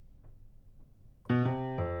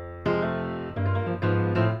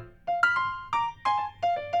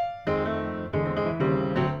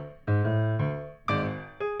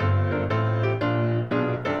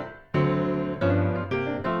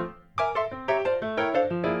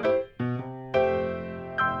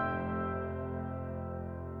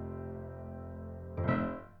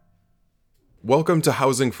Welcome to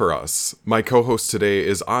Housing for Us. My co-host today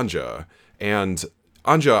is Anja. And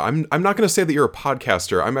Anja, I'm not going to say that you're a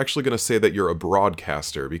podcaster. I'm actually going to say that you're a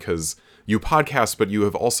broadcaster because you podcast, but you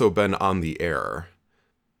have also been on the air.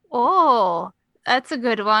 Oh, that's a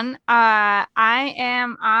good one. I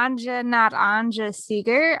am Anja, not Anja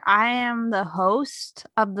Seeger. I am the host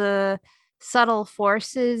of the Subtle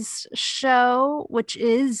Forces show, which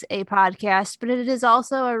is a podcast, but it is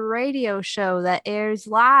also a radio show that airs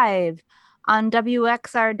live on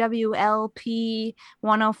WXRWLP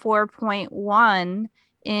 104.1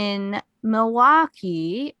 in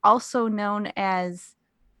Milwaukee, also known as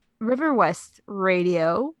River West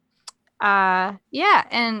Radio. Yeah,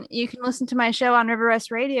 and you can listen to my show on River West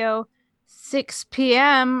Radio 6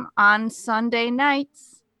 p.m. on Sunday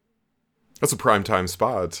nights. That's a primetime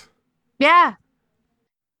spot. Yeah.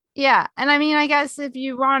 Yeah. And I mean, I guess if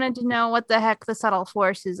you wanted to know what the heck the subtle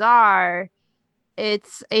forces are,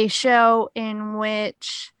 it's a show in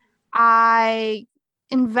which I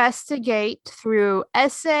investigate through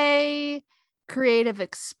essay, creative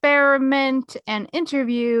experiment, and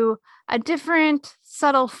interview a different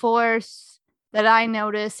subtle force that I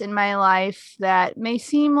notice in my life that may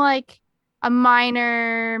seem like a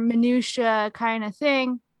minor minutia kind of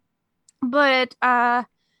thing, but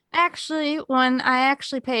actually when I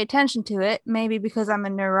actually pay attention to it, maybe because I'm a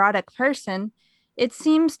neurotic person, it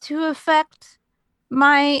seems to affect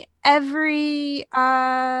my every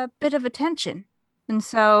bit of attention. And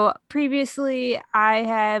so previously I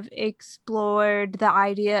have explored the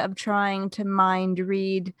idea of trying to mind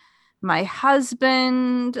read my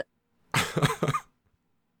husband.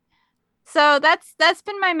 So that's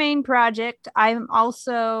been my main project. I'm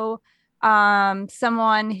also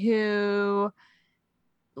someone who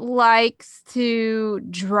likes to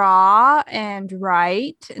draw and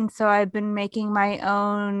write, and so I've been making my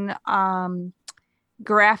own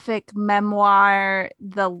graphic memoir,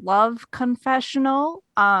 The Love Confessional.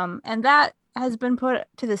 And that has been put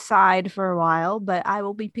to the side for a while, but I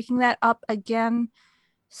will be picking that up again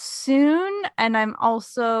soon. And I'm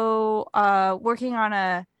also working on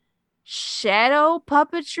a shadow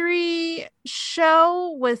puppetry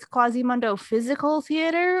show with Quasimodo Physical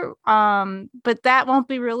Theater. But that won't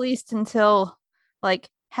be released until like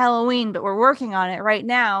Halloween, but we're working on it right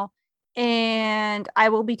now. And I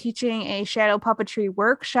will be teaching a shadow puppetry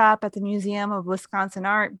workshop at the Museum of Wisconsin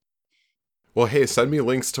Art. Well, hey, send me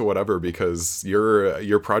links to whatever because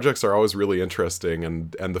your projects are always really interesting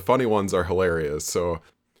and the funny ones are hilarious. So,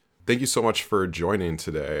 thank you so much for joining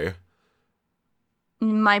today.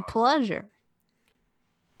 My pleasure.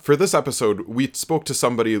 For this episode, we spoke to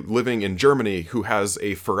somebody living in Germany who has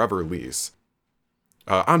a forever lease.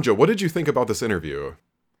 Anja, what did you think about this interview?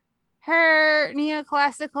 Her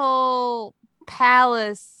neoclassical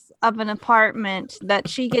palace of an apartment that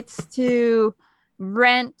she gets to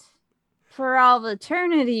rent for all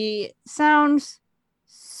eternity sounds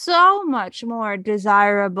so much more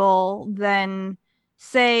desirable than,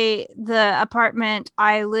 say, the apartment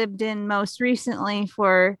I lived in most recently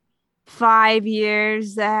for 5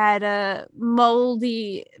 years that had a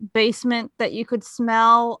moldy basement that you could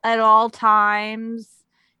smell at all times,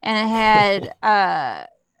 and it had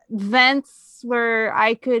vents where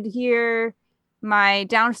I could hear my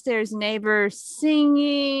downstairs neighbor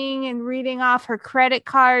singing and reading off her credit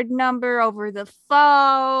card number over the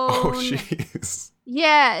Oh, phone. jeez.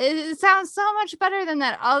 Yeah, it sounds so much better than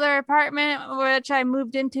that other apartment, which I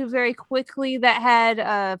moved into very quickly, that had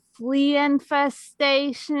a flea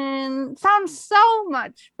infestation. Sounds so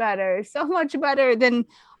much better than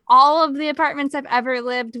all of the apartments I've ever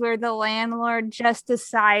lived where the landlord just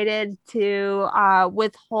decided to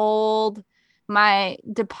withhold my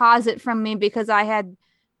deposit from me because I had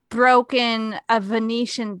broken a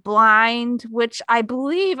Venetian blind, which I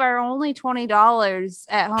believe are only $20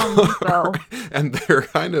 at Home Depot. And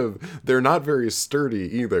they're not very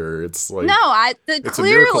sturdy either. It's No, like it's a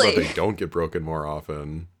miracle that clearly. they don't get broken more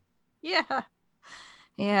often. Yeah.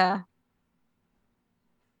 Yeah.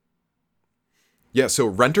 Yeah, so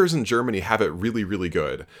renters in Germany have it really, really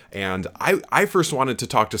good. And I first wanted to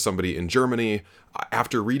talk to somebody in Germany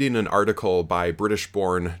after reading an article by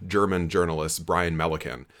British-born German journalist Brian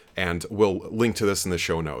Melican. And we'll link to this in the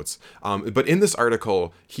show notes. But in this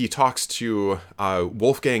article, he talks to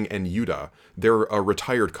Wolfgang and Yuda. They're a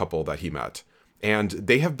retired couple that he met. And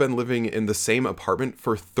they have been living in the same apartment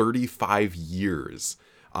for 35 years.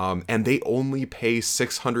 And they only pay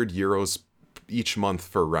 600 euros each month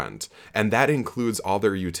for rent, and that includes all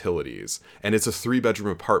their utilities, and it's a 3-bedroom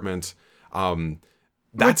apartment.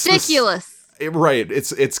 That's ridiculous. Right,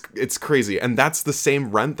 it's crazy, and that's the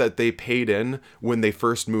same rent that they paid in when they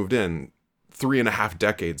first moved in 3.5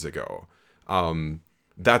 decades ago.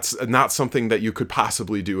 That's not something that you could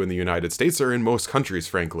possibly do in the United States or in most countries,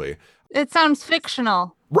 frankly. It sounds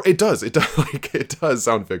fictional. It does. It does. Like, it does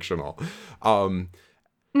sound fictional.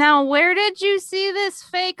 Now, where did you see this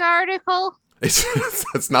fake article?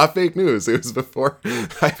 It's not fake news. It was before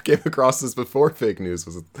I came across this before fake news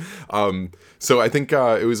was. So I think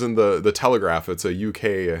it was in the Telegraph. It's a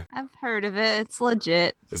UK. I've heard of it. It's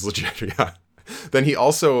legit. It's legit. Yeah. Then he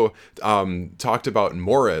also talked about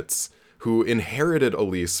Moritz, who inherited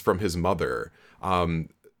Elise from his mother.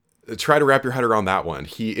 Try to wrap your head around that one.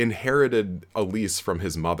 He inherited Elise from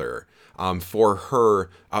his mother for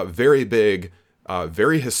her very big,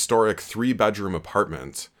 very historic 3-bedroom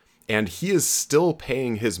apartment. And he is still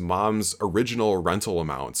paying his mom's original rental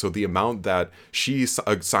amount. So the amount that she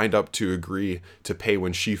signed up to agree to pay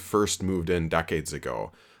when she first moved in decades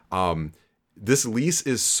ago. This lease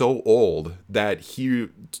is so old that he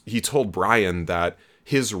told Brian that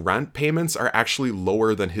his rent payments are actually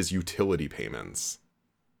lower than his utility payments.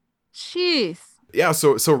 Jeez. Yeah,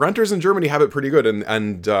 so renters in Germany have it pretty good,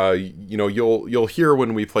 and you know, you'll hear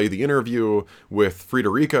when we play the interview with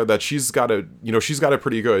Friederike that she's got it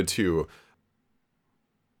pretty good too.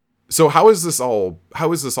 So how is this all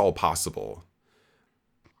possible?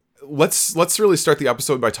 Let's really start the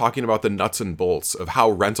episode by talking about the nuts and bolts of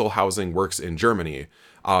how rental housing works in Germany.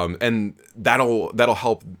 And that'll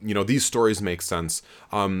help, you know, these stories make sense.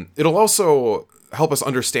 It'll also help us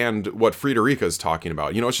understand what Friederike is talking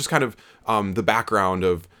about. You know, it's just kind of the background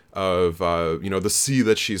of you know, the sea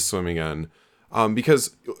that she's swimming in.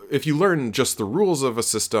 Because if you learn just the rules of a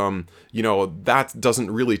system, you know, that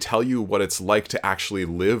doesn't really tell you what it's like to actually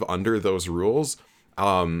live under those rules.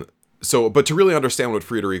 But to really understand what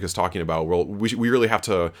Friederike is talking about, well, we really have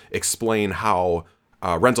to explain how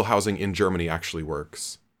rental housing in Germany actually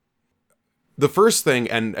works. The first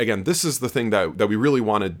thing, and again, this is the thing that we really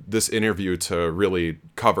wanted this interview to really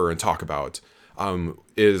cover and talk about,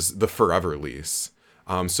 is the forever lease.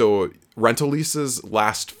 So rental leases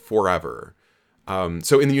last forever.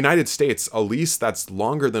 So in the United States, a lease that's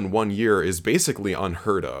longer than 1 year is basically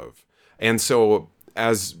unheard of. And so,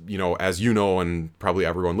 as you know, and probably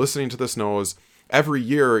everyone listening to this knows, every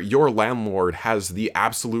year your landlord has the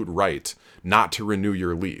absolute right not to renew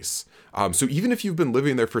your lease. So even if you've been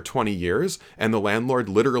living there for 20 years and the landlord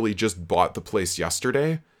literally just bought the place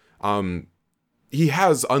yesterday, he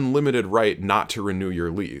has unlimited right not to renew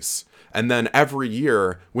your lease. And then every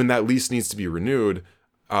year when that lease needs to be renewed,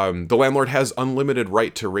 the landlord has unlimited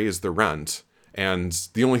right to raise the rent. And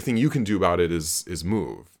the only thing you can do about it is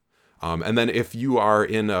move. And then if you are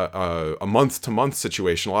in a month-to-month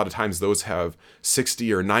situation, a lot of times those have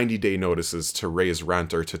 60 or 90-day notices to raise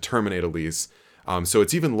rent or to terminate a lease. So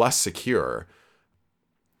it's even less secure.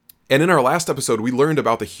 And in our last episode, we learned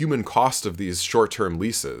about the human cost of these short-term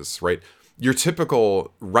leases, right? Your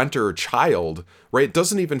typical renter child, right,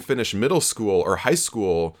 doesn't even finish middle school or high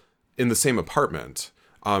school in the same apartment.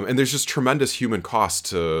 And there's just tremendous human cost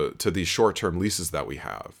to these short-term leases that we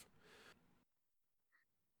have.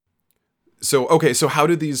 So how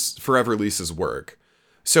do these forever leases work?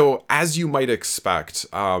 So as you might expect,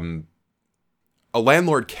 a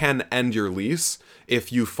landlord can end your lease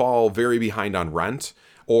if you fall very behind on rent,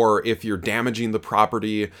 or if you're damaging the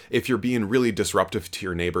property, if you're being really disruptive to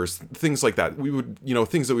your neighbors, things like that.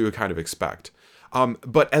 Things that we would kind of expect.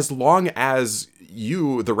 But as long as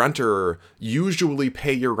you, the renter, usually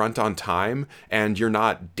pay your rent on time and you're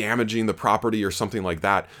not damaging the property or something like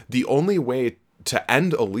that, the only way to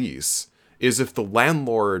end a lease is if the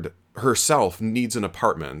landlord herself needs an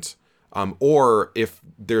apartment, or if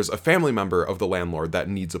there's a family member of the landlord that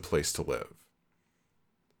needs a place to live.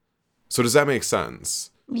 So does that make sense?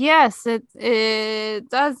 Yes, it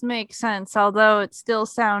does make sense, although it still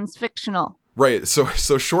sounds fictional. Right. So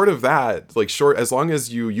short of that, as long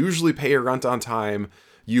as you usually pay your rent on time,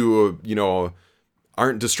 you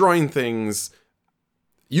aren't destroying things,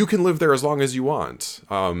 you can live there as long as you want.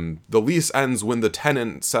 The lease ends when the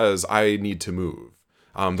tenant says, "I need to move."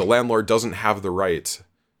 The landlord doesn't have the right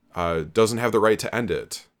to end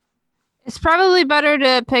it. It's probably better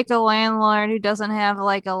to pick a landlord who doesn't have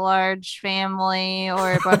like a large family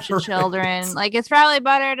or a bunch of children. Like, it's probably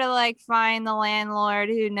better to find the landlord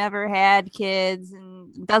who never had kids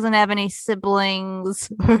and doesn't have any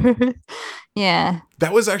siblings. Yeah.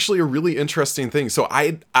 That was actually a really interesting thing. So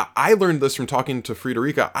I learned this from talking to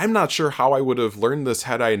Friederike. I'm not sure how I would have learned this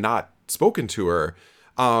had I not spoken to her.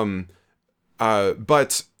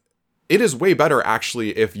 But it is way better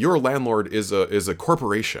actually if your landlord is a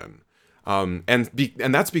corporation. And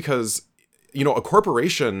that's because, a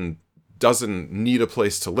corporation doesn't need a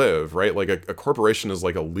place to live, right? Like a corporation is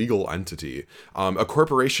like a legal entity. A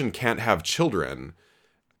corporation can't have children.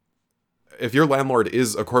 If your landlord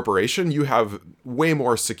is a corporation, you have way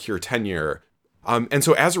more secure tenure. And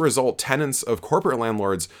so as a result, tenants of corporate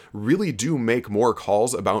landlords really do make more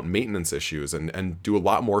calls about maintenance issues and do a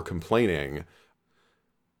lot more complaining.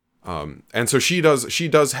 And so she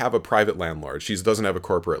does have a private landlord. She doesn't have a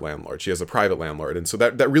corporate landlord. She has a private landlord. And so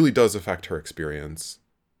that really does affect her experience.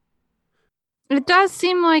 It does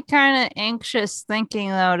seem like kind of anxious thinking,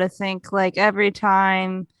 though, to think like every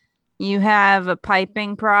time you have a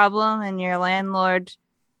piping problem and your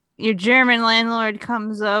German landlord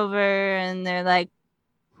comes over and they're like,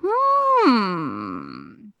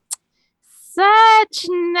 such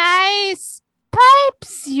nice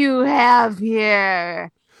pipes you have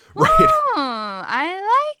here. Right. I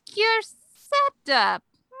like your setup.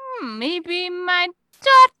 Maybe my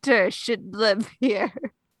daughter should live here.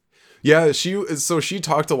 Yeah, she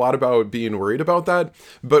talked a lot about being worried about that,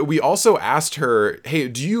 but we also asked her, "Hey,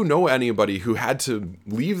 do you know anybody who had to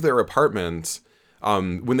leave their apartment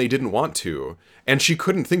when they didn't want to?" And she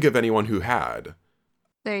couldn't think of anyone who had.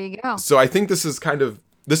 There you go. So I think this is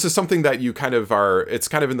something that you kind of it's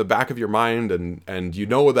kind of in the back of your mind, and you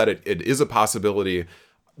know that it is a possibility,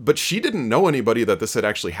 but she didn't know anybody that this had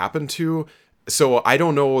actually happened to. So I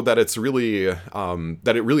don't know that it's really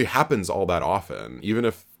that it really happens all that often. Even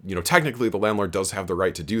if, technically the landlord does have the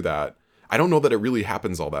right to do that, I don't know that it really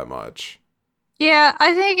happens all that much. Yeah,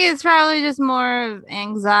 I think it's probably just more of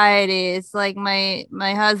anxiety. It's like my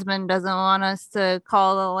husband doesn't want us to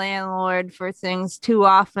call the landlord for things too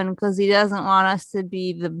often because he doesn't want us to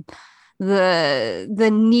be the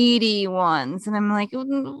needy ones. And I'm like,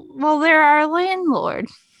 well, they're our landlord.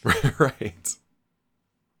 Right.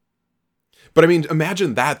 But I mean,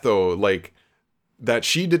 imagine that though, like that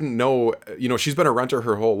she didn't know, she's been a renter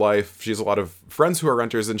her whole life. She has a lot of friends who are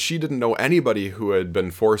renters, and she didn't know anybody who had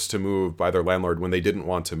been forced to move by their landlord when they didn't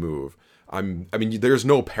want to move. I mean, there's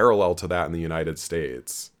no parallel to that in the United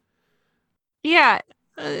States. Yeah,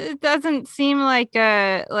 it doesn't seem like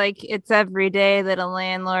it's every day that a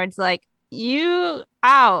landlord's like, you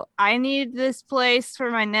out. I need this place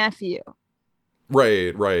for my nephew.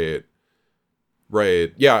 Right, right.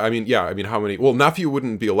 Right. Yeah, I mean, how many? Well, nephew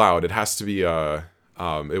wouldn't be allowed. It has to be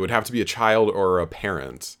it would have to be a child or a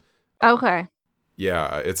parent. Okay.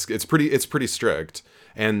 Yeah, it's pretty strict.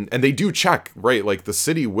 And they do check, right? Like the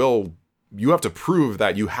city will, you have to prove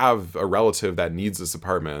that you have a relative that needs this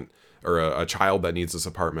apartment, or a child that needs this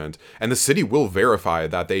apartment, and the city will verify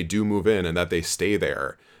that they do move in and that they stay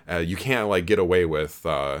there. You can't like get away with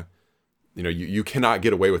you cannot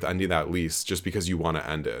get away with ending that lease just because you want to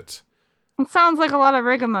end it. It sounds like a lot of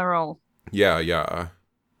rigmarole. Yeah, yeah.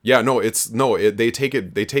 Yeah, no, they take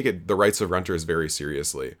it the rights of renters very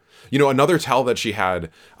seriously. Another tell that she had,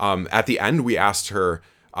 at the end we asked her,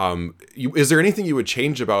 is there anything you would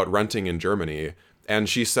change about renting in Germany? And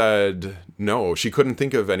she said no, she couldn't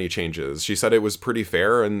think of any changes. She said it was pretty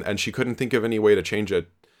fair, and she couldn't think of any way to change it.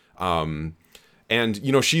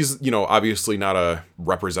 And, she's, obviously not a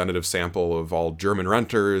representative sample of all German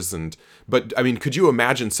renters. But I mean, could you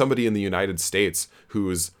imagine somebody in the United States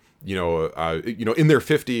who's, in their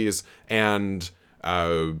 50s and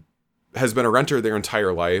has been a renter their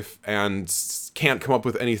entire life and can't come up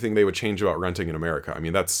with anything they would change about renting in America? I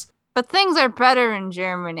mean, that's... But things are better in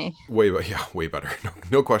Germany. Way better.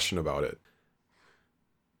 No question about it.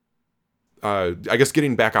 I guess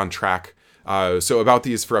getting back on track... so about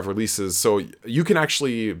these forever leases, so you can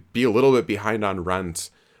actually be a little bit behind on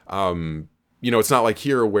rent. It's not like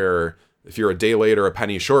here where if you're a day late or a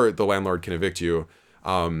penny short, the landlord can evict you.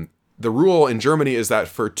 The rule in Germany is that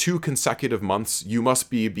for 2 consecutive months, you must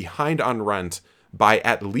be behind on rent by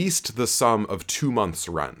at least the sum of 2 months'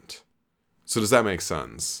 rent. So does that make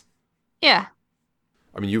sense? Yeah.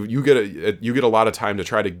 I mean, you get a lot of time to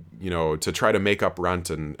try to make up rent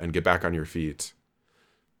and get back on your feet.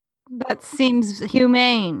 That seems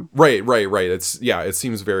humane. Right. It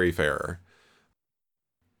seems very fair.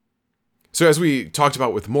 So as we talked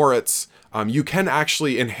about with Moritz, you can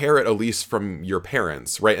actually inherit a lease from your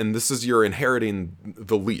parents, right? And this is you're inheriting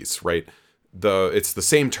the lease, right? It's the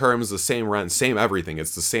same terms, the same rent, same everything.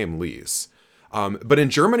 It's the same lease. But in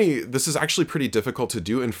Germany, this is actually pretty difficult to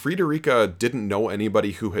do, and Friederike didn't know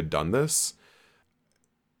anybody who had done this.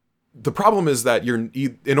 The problem is that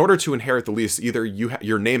in order to inherit the lease, either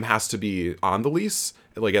your name has to be on the lease,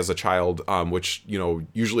 like as a child, which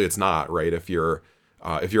usually it's not, right? If you're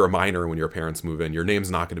a minor when your parents move in, your name's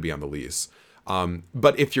not going to be on the lease.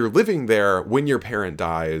 But if you're living there when your parent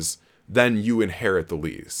dies, then you inherit the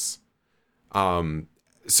lease.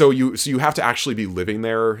 So you have to actually be living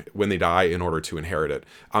there when they die in order to inherit it.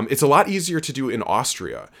 It's a lot easier to do in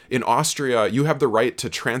Austria. In Austria, you have the right to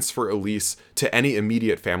transfer a lease to any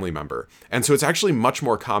immediate family member, and so it's actually much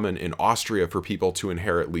more common in Austria for people to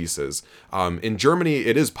inherit leases. In Germany,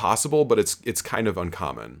 it is possible, but it's kind of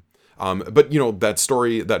uncommon. But that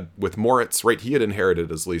story that with Moritz, right? He had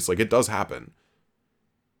inherited his lease. Like, it does happen.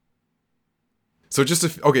 So just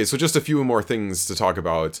a few more things to talk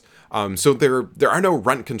about. So there are no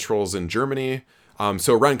rent controls in Germany.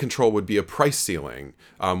 So rent control would be a price ceiling,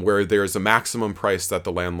 where there's a maximum price that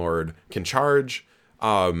the landlord can charge.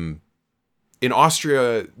 In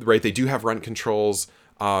Austria, right, they do have rent controls.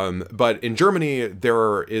 But in Germany,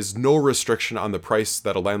 there is no restriction on the price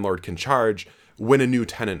that a landlord can charge when a new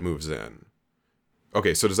tenant moves in.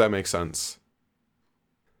 Okay, so does that make sense?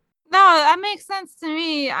 No, that makes sense to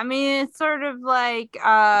me. I mean, it's sort of like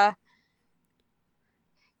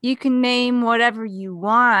you can name whatever you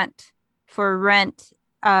want for rent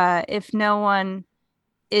if no one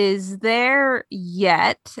is there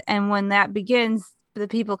yet. And when that begins, the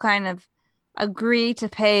people kind of agree to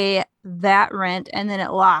pay that rent and then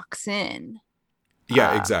it locks in.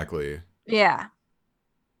 Yeah, exactly. Yeah.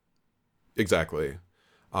 Exactly.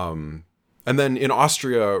 And then in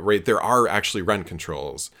Austria, right, there are actually rent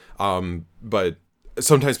controls. But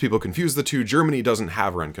sometimes people confuse the two. Germany doesn't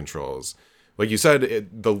have rent controls. Like you said,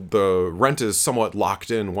 the rent is somewhat locked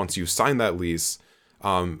in once you sign that lease.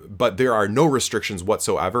 But there are no restrictions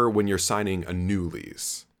whatsoever when you're signing a new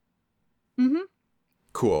lease. Mm-hmm.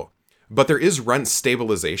 Cool. But there is rent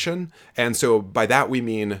stabilization. And so by that we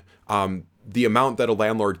mean the amount that a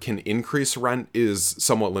landlord can increase rent is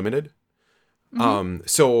somewhat limited. Mm-hmm.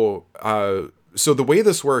 So the way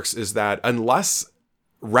this works is that unless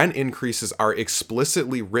rent increases are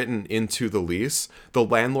explicitly written into the lease, the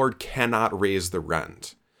landlord cannot raise the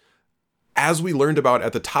rent. As we learned about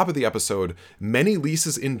at the top of the episode, many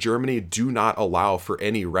leases in Germany do not allow for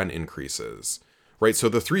any rent increases, right? So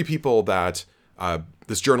the three people that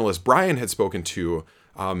this journalist Brian had spoken to,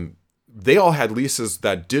 they all had leases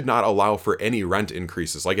that did not allow for any rent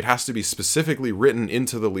increases. Like, it has to be specifically written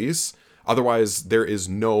into the lease. Otherwise, there is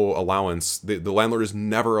no allowance. The landlord is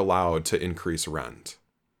never allowed to increase rent.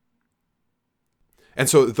 And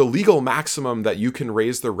so the legal maximum that you can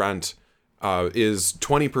raise the rent is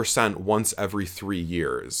 20% once every 3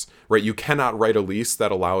 years, right? You cannot write a lease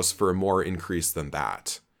that allows for a more increase than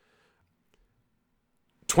that.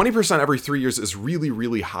 20% every 3 years is really,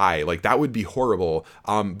 really high. Like, that would be horrible.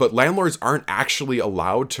 But landlords aren't actually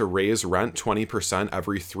allowed to raise rent 20%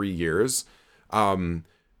 every 3 years.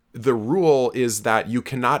 The rule is that you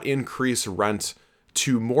cannot increase rent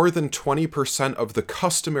to more than 20% of the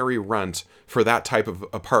customary rent for that type of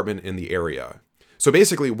apartment in the area. So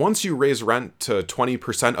basically, once you raise rent to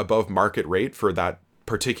 20% above market rate for that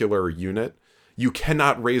particular unit, you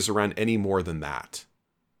cannot raise rent any more than that.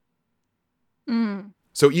 Mm.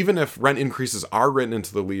 So even if rent increases are written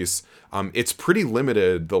into the lease, it's pretty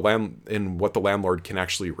limited in what the landlord can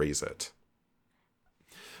actually raise it.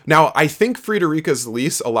 Now, I think Friederike's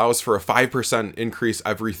lease allows for a 5% increase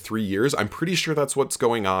every 3 years. I'm pretty sure that's what's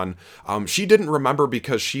going on. She didn't remember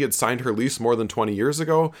because she had signed her lease more than 20 years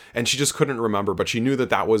ago, and she just couldn't remember, but she knew that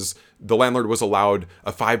the landlord was allowed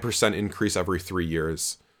a 5% increase every 3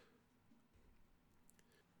 years.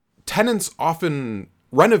 Tenants often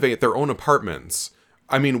renovate their own apartments.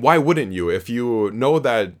 I mean, why wouldn't you? If you know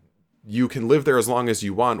that you can live there as long as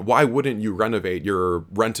you want, why wouldn't you renovate your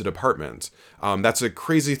rented apartment? That's a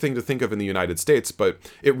crazy thing to think of in the United States, but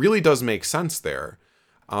it really does make sense there.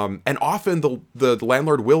 And often the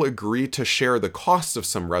landlord will agree to share the costs of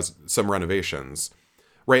some renovations,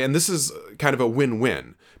 right? And this is kind of a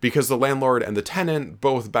win-win because the landlord and the tenant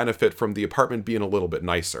both benefit from the apartment being a little bit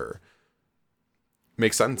nicer.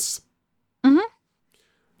 Make sense? Mm-hmm.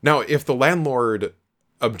 Now, if the landlord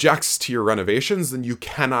objects to your renovations, then you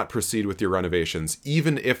cannot proceed with your renovations,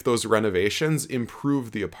 even if those renovations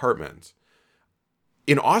improve the apartment.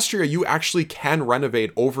 In Austria, you actually can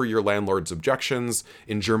renovate over your landlord's objections.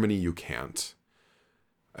 In Germany, you can't.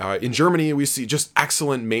 In Germany, we see just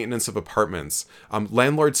excellent maintenance of apartments.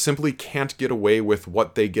 Landlords simply can't get away with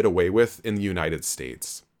what they get away with in the United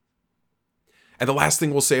States. And the last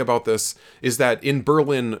thing we'll say about this is that in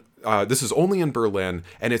Berlin, this is only in Berlin,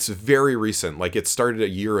 and it's very recent, like it started a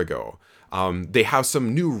year ago. They have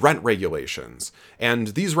some new rent regulations. And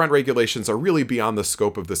these rent regulations are really beyond the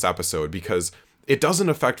scope of this episode because it doesn't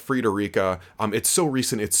affect Friederike. It's so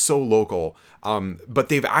recent, it's so local, but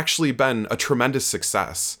they've actually been a tremendous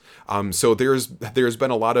success. So there's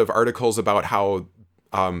been a lot of articles about how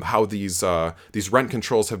how these rent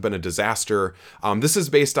controls have been a disaster. This is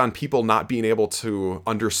based on people not being able to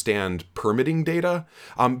understand permitting data,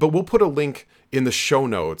 but we'll put a link in the show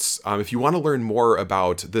notes if you want to learn more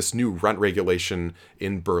about this new rent regulation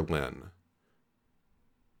in Berlin.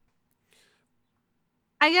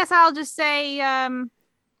 I guess I'll just say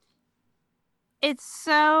it's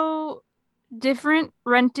so different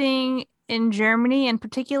renting in Germany and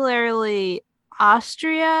particularly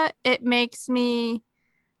Austria. It makes me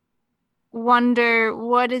wonder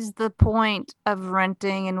what is the point of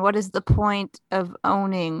renting and what is the point of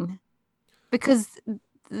owning? Because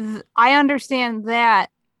I understand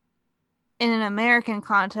that in an American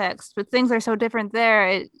context, but things are so different there,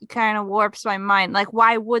 it kind of warps my mind. Like,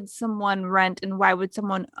 why would someone rent and why would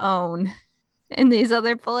someone own in these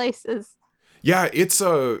other places? Yeah,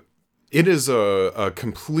 it is a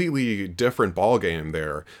completely different ballgame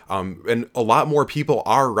there. And a lot more people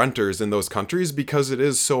are renters in those countries because it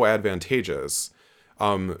is so advantageous.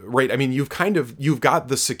 Right? I mean, you've got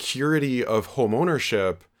the security of home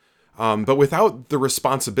ownership, but without the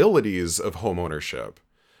responsibilities of home ownership.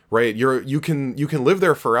 Right? You can live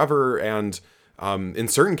there forever, and in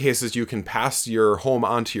certain cases you can pass your home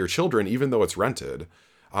on to your children even though it's rented.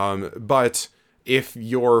 But if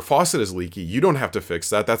your faucet is leaky, you don't have to fix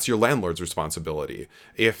that. That's your landlord's responsibility.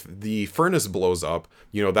 If the furnace blows up,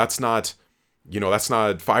 that's not $5,000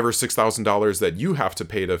 or $6,000 that you have to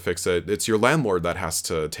pay to fix it. It's your landlord that has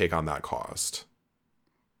to take on that cost.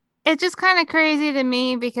 It's just kind of crazy to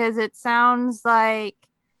me because it sounds like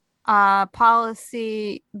a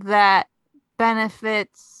policy that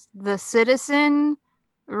benefits the citizen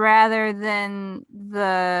rather than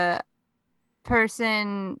the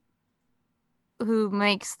person who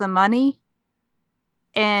makes the money.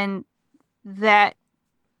 And that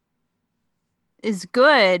is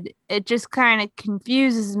good. It just kind of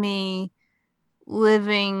confuses me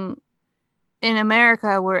living in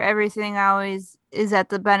America where everything always is at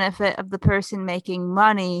the benefit of the person making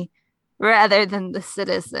money rather than the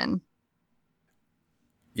citizen.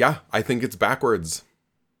 Yeah, I think it's backwards.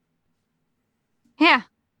 Yeah.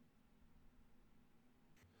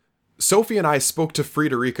 Sophie and I spoke to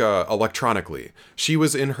Friederike electronically. She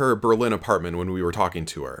was in her Berlin apartment when we were talking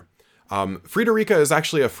to her. Friederike is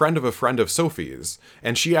actually a friend of Sophie's,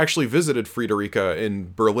 and she actually visited Friederike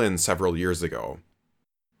in Berlin several years ago.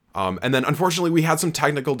 And then unfortunately we had some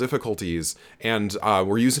technical difficulties, and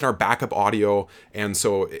we're using our backup audio, and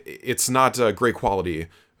so it's not great quality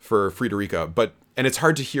for Friederike, and it's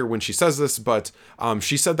hard to hear when she says this, but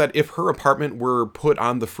she said that if her apartment were put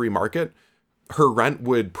on the free market, her rent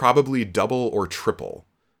would probably double or triple.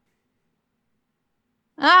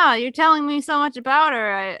 Oh, you're telling me so much about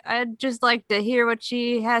her. I'd just like to hear what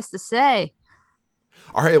she has to say.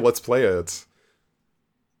 All right, let's play it.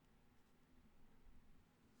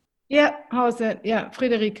 Yeah, how's it? Yeah,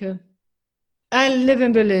 Friederike. I live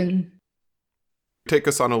in Berlin. Take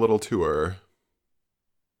us on a little tour.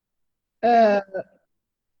 Uh,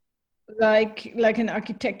 like an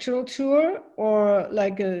architectural tour or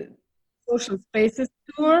like a social spaces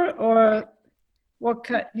tour or what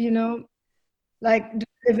kind, like do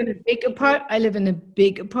you live in a big I live in a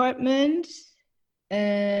big apartment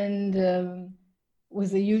and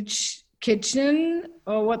with a huge kitchen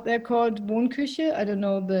or what they're called Wohnküche. I don't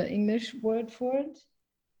know the English word for it.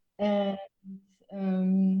 And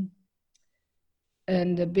um,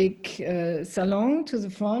 and a big salon to the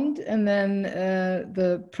front, and then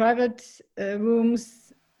the private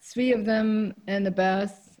rooms, three of them, and a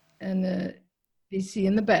bath and a PC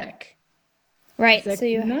in the back. Right. Is that So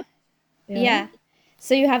good you, enough? yeah.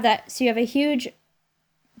 So you have that. So you have a huge,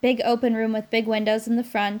 big open room with big windows in the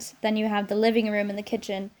front. Then you have the living room and the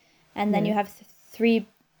kitchen, and then you have three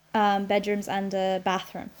bedrooms and a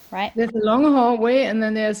bathroom. Right. There's a long hallway, and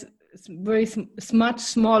then there's much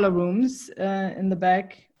smaller rooms in the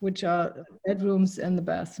back, which are bedrooms and the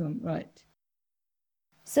bathroom. Right.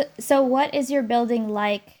 So what is your building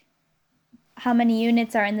like? How many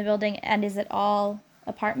units are in the building, and is it all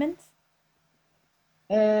apartments?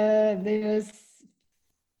 There's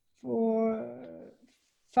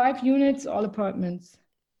 5 units, all apartments.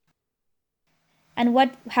 And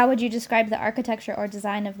how would you describe the architecture or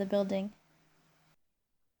design of the building?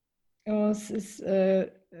 Oh, es ist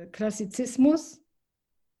Klassizismus.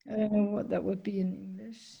 I don't know what that would be in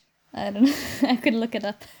English. I don't know. I could look it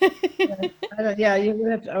up. Yeah, you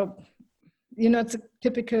would have to, it's a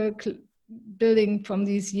typical building from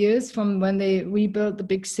these years, from when they rebuilt the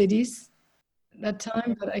big cities that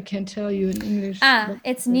time, but I can't tell you in English.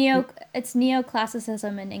 It's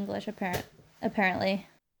neoclassicism in English, apparently.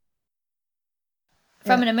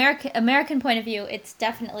 From an American point of view, it's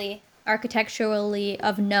definitely architecturally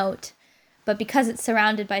of note, but because it's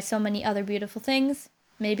surrounded by so many other beautiful things,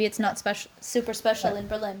 maybe it's not super special in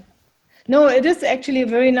Berlin. No, it is actually a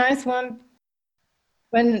very nice one.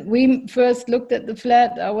 When we first looked at the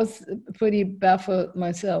flat, I was pretty baffled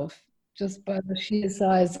myself, just by the sheer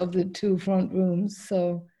size of the two front rooms.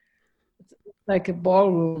 So it's like a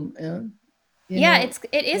ballroom, yeah. Yeah,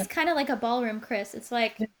 it is kind of like a ballroom, Chris. It's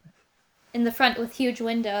like in the front with huge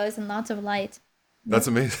windows and lots of light. That's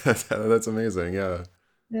amazing. That's amazing. Yeah.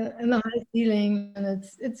 Yeah, and the high ceiling, and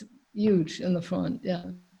it's huge in the front, yeah,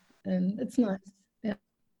 and it's nice, yeah.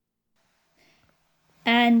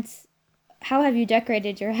 And how have you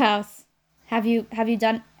decorated your house? Have you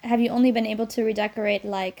only been able to redecorate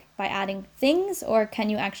like by adding things, or can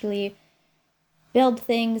you actually build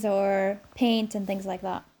things or paint and things like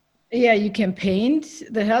that? Yeah, you can paint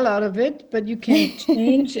the hell out of it, but you can't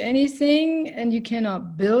change anything, and you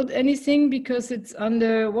cannot build anything because it's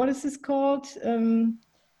under, what is this called?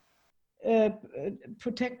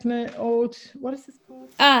 Protectment old, what is this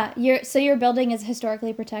called? Your building is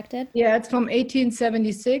historically protected? Yeah, it's from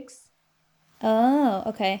 1876. Oh,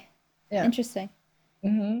 okay. Yeah. Interesting.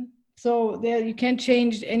 So there you can't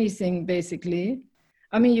change anything basically.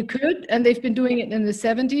 I mean, you could, and they've been doing it in the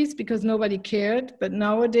 70s because nobody cared, but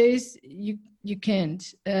nowadays you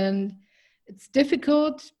can't. And it's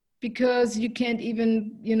difficult because you can't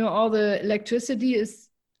even, all the electricity is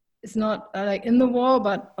not like in the wall,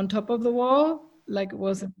 but on top of the wall, like it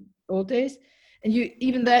was in the old days. And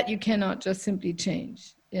even that you cannot just simply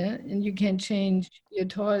change. Yeah. And you can change your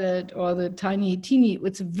toilet or the teeny,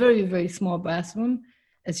 it's a very, very small bathroom,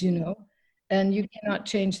 as you know, and you cannot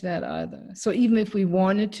change that either. So even if we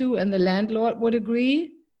wanted to, and the landlord would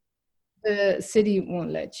agree, the city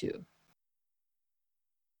won't let you.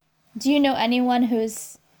 Do you know anyone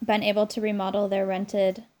who's been able to remodel their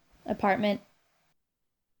rented apartment?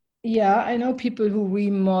 Yeah, I know people who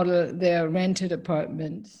remodel their rented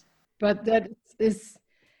apartments, but that is,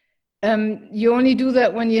 you only do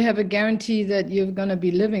that when you have a guarantee that you're going to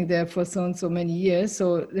be living there for so and so many years.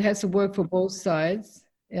 So it has to work for both sides.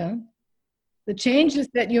 Yeah. The changes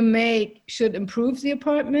that you make should improve the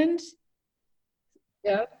apartment.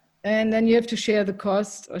 Yeah. And then you have to share the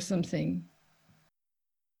cost or something.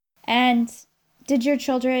 And did your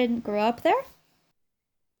children grow up there?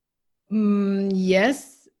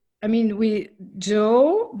 Yes. I mean,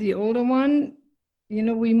 Joe, the older one,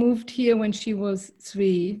 we moved here when she was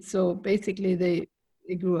 3. So basically they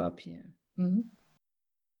grew up here.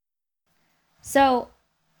 So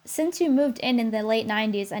since you moved in the late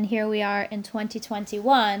 90s and here we are in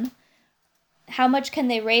 2021, how much can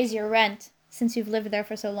they raise your rent since you've lived there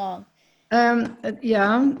for so long?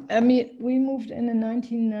 Yeah, I mean, we moved in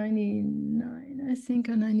 1999, I think,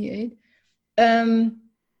 or 98.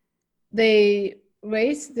 They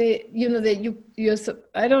raised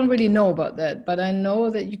I don't really know about that, but I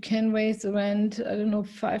know that you can raise the rent, I don't know,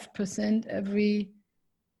 5% every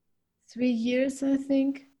 3 years, I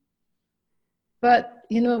think. But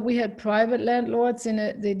we had private landlords in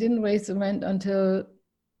it. They didn't raise the rent until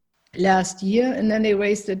last year, and then they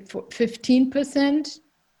raised it for 15%,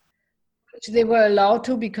 which they were allowed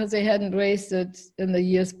to because they hadn't raised it in the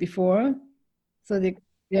years before.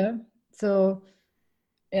 So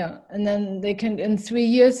and then they can, in 3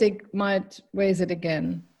 years, they might raise it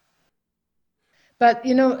again. But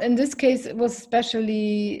in this case, it was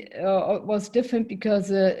was different because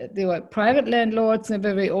they were private landlords and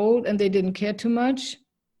they're very old, and they didn't care too much.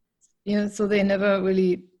 So they never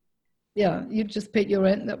really, you just paid your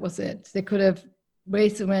rent, that was it. They could have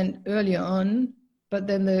raised the rent earlier on, but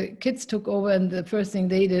then the kids took over, and the first thing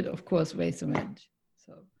they did, of course, raise the rent.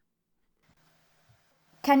 So,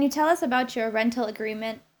 can you tell us about your rental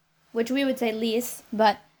agreement, which we would say lease,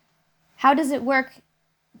 but how does it work?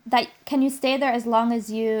 Can you stay there as long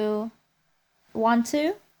as you want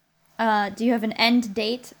to? Do you have an end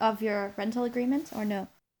date of your rental agreement or no?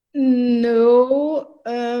 No,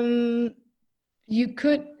 you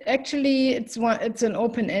could actually. It's an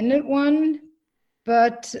open-ended one,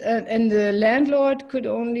 but and the landlord could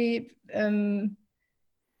only end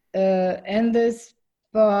this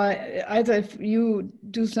by either if you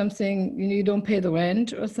do something, you don't pay the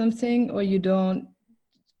rent or something, or you don't,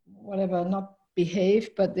 whatever, not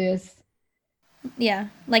behave, but there's. Yeah,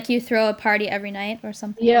 like you throw a party every night or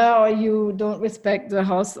something. Yeah, or you don't respect the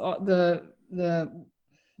house, or the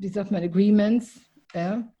agreements,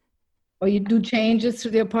 yeah, or you do changes to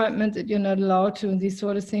the apartment that you're not allowed to, and these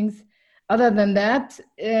sort of things. Other than that,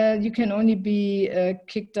 you can only be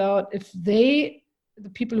kicked out if the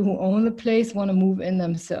people who own the place want to move in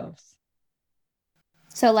themselves.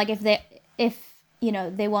 So like if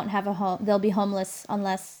they won't have a home, they'll be homeless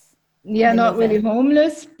unless Yeah, they not move really in.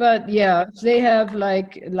 homeless, but yeah, if they have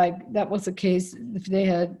like that was the case. If they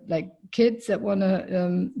had like kids that wanna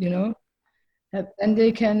and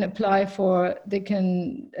they can apply for they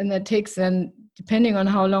can and that takes then depending on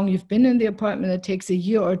how long you've been in the apartment, it takes a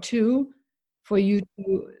year or two for you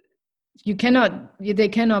to you cannot they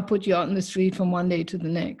cannot put you out on the street from one day to the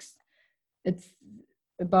next. It's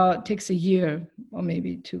about takes a year or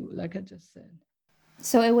maybe two, like I just said.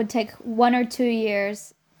 So it would take 1 or 2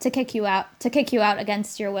 years to kick you out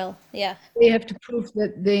against your will. Yeah. They have to prove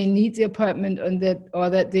that they need the apartment and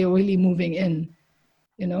that they're really moving in.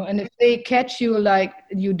 And if they catch you like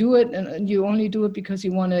you do it and you only do it because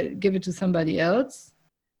you want to give it to somebody else,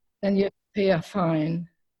 then you have to pay a fine.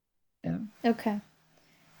 Yeah. Okay.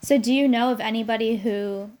 So do you know of anybody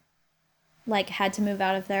who like had to move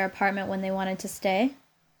out of their apartment when they wanted to stay?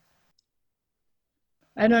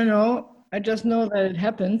 I don't know. I just know that it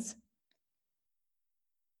happens.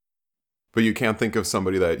 But you can't think of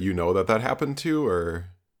somebody that you know that happened to, or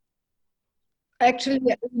Actually,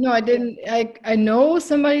 no, I didn't. I know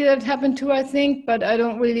somebody that happened to, I think, but I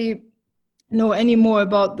don't really know any more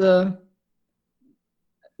about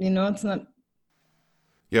it's not.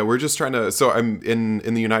 yeah, we're just trying to. So I'm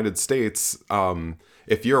in the United States.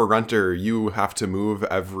 If you're a renter, you have to move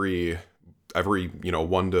every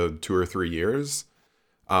 1 to 2 or 3 years.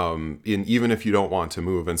 In even if you don't want to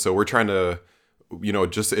move, and so we're trying to,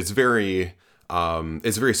 just it's very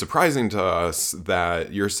surprising to us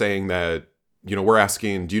that you're saying that. We're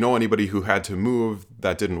asking, do you know anybody who had to move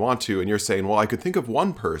that didn't want to? And you're saying, well, I could think of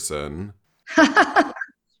one person.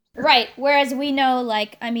 Right. Whereas we know,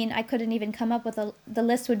 like, I mean, I couldn't even come up with the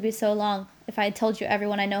list would be so long if I had told you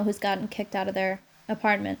everyone I know who's gotten kicked out of their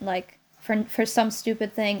apartment, like for some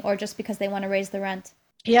stupid thing or just because they want to raise the rent.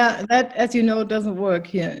 Yeah, that, as you know, doesn't work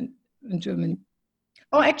here in Germany.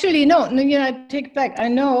 Oh, actually, no, I take it back. I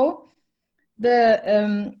know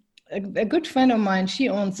a good friend of mine, she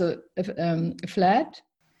owns a flat,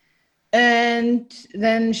 and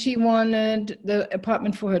then she wanted the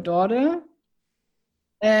apartment for her daughter,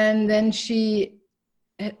 and then she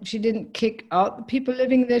didn't kick out the people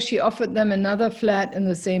living there. She offered them another flat in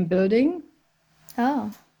the same building, Oh.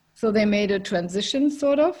 so they made a transition,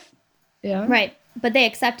 sort of. Yeah. Right. But they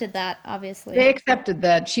accepted that, obviously. They accepted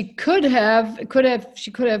that. She could have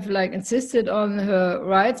like insisted on her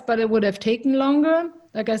rights, but it would have taken longer.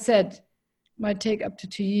 Like I said, might take up to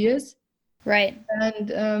 2 years. Right.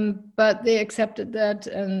 And but they accepted that,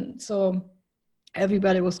 and so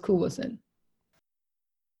everybody was cool with it.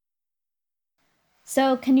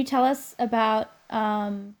 So can you tell us about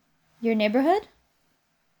your neighborhood?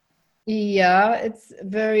 Yeah, it's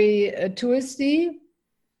very touristy,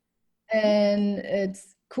 and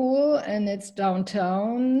it's cool, and it's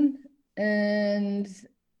downtown, and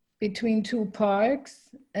between two parks,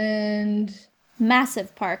 and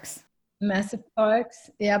Massive parks. massive parks.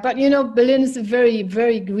 Yeah, but Berlin is a very,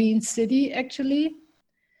 very green city, actually.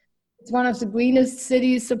 It's one of the greenest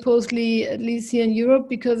cities, supposedly, at least here in Europe,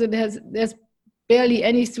 because there's barely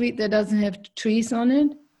any street that doesn't have trees on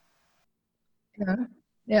it. Yeah.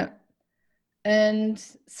 Yeah. And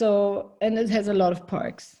it has a lot of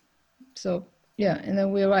parks. So, yeah, and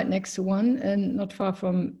then we're right next to one and not far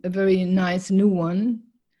from a very nice new one.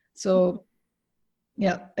 So,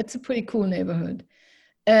 yeah, it's a pretty cool neighborhood.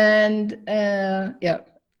 And yeah,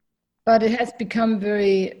 but it has become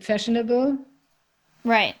very fashionable.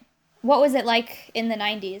 Right. What was it like in the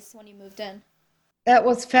 90s when you moved in? That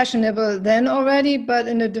was fashionable then already, but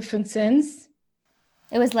in a different sense.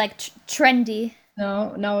 It was like trendy.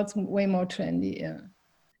 Now it's way more trendy. Yeah,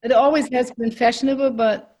 it always has been fashionable,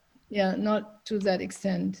 but yeah, not to that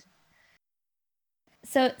extent.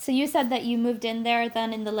 So you said that you moved in there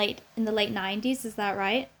then in the late 90s, is that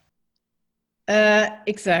right?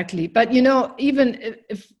 Exactly. But even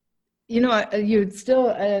if you'd still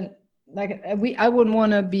I wouldn't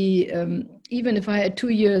want to be even if I had 2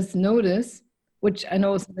 years notice, which I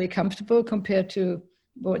know is very comfortable compared to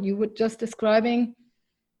what you were just describing.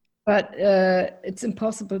 But it's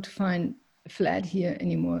impossible to find a flat here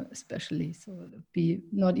anymore, especially. So it'd be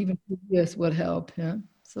not even 2 years would help. Yeah.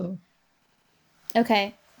 So.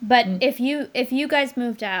 Okay. But if you guys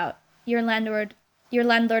moved out, your landlord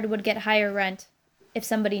would get higher rent if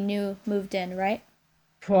somebody new moved in, right?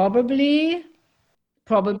 Probably,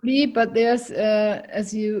 but there's,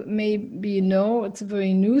 as you maybe know, it's a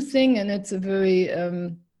very new thing, and it's a very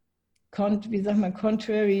wie sagt man,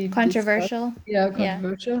 contrary, Controversial. yeah, Yeah.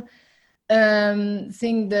 controversial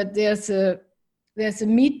thing that there's a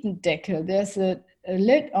Mietendeckel, there's a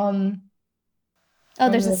lid on Oh,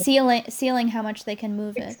 there's a the ceiling how much they can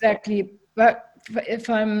move it. exactly. But if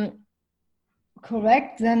I'm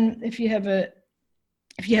correct, then if you have a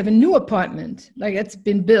new apartment, like it's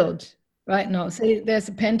been built right now, say there's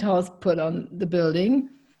a penthouse put on the building,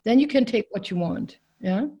 then you can take what you want.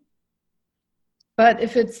 Yeah. But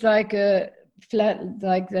if it's like a flat,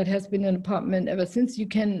 like that has been an apartment ever since, you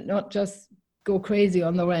can not just go crazy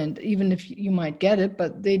on the rent, even if you might get it,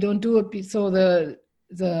 but they don't do it so the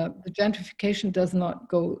gentrification does not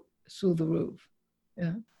go through the roof.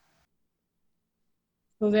 Yeah.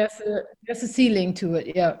 So there's a ceiling to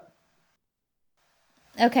it. Yeah.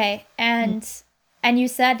 Okay, and you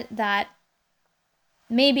said that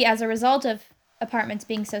maybe as a result of apartments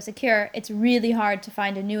being so secure, it's really hard to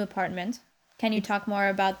find a new apartment. Can you talk more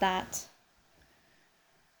about that?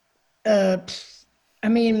 I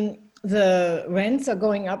mean, the rents are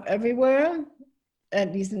going up everywhere,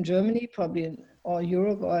 at least in Germany, probably in all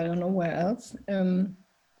Europe, or I don't know where else. In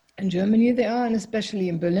Germany they are, and especially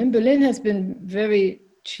in Berlin. Berlin has been very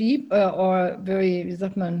cheap or very, wie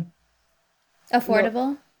sagt man,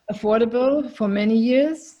 Affordable? affordable for many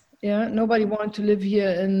years. Yeah, nobody wanted to live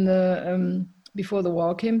here in the before the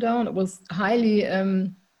wall came down. It was highly,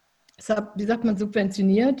 wie sagt man,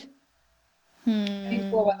 subventioniert.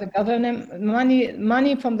 Before the government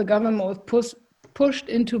money from the government was pushed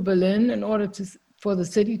into Berlin in order for the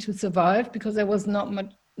city to survive, because there was not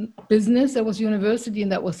much business. There was university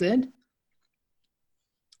and that was it.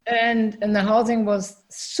 And the housing was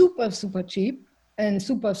super cheap and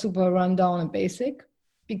super run down and basic,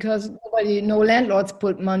 because no landlords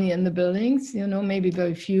put money in the buildings, maybe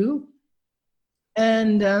very few.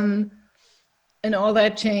 And all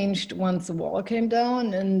that changed once the wall came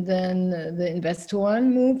down, and then the investor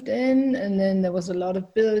moved in, and then there was a lot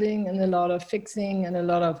of building and a lot of fixing and a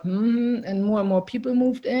lot of and more people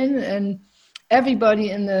moved in, and everybody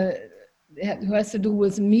who has to do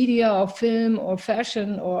with media or film or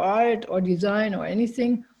fashion or art or design or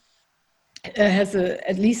anything has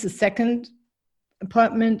at least a second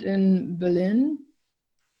apartment in Berlin.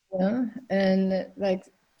 Yeah, and like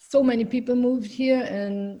so many people moved here,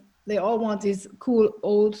 and they all want these cool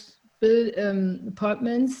old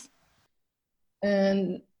apartments,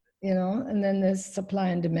 and and then there's supply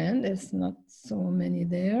and demand. There's not so many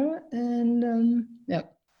there, and yeah.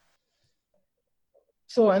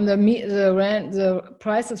 So and the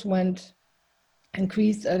prices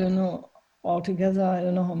increased. I don't know altogether. I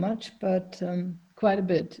don't know how much, but quite a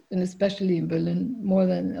bit, and especially in Berlin, more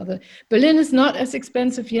than other. Berlin is not as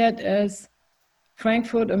expensive yet as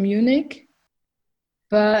Frankfurt or Munich.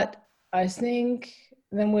 But I think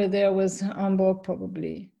when we're there with Hamburg,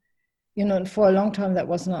 probably, for a long time, that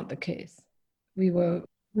was not the case. We were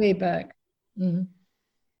way back. Mm-hmm.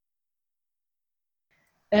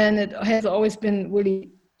 And it has always been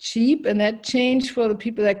really cheap, and that changed for the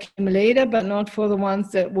people that came later, but not for the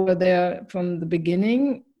ones that were there from the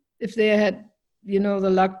beginning, if they had, the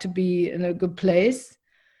luck to be in a good place.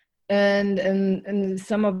 And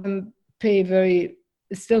some of them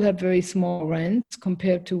still have very small rents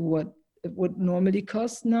compared to what it would normally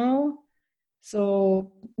cost now.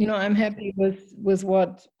 So, I'm happy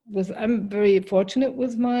I'm very fortunate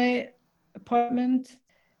with my apartment.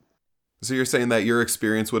 So you're saying that your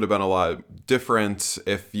experience would have been a lot different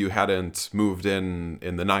if you hadn't moved in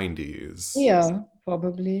the 90s? Yeah,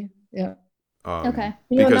 probably. Yeah. Okay.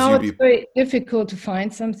 Because now it's very difficult to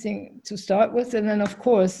find something to start with. And then, of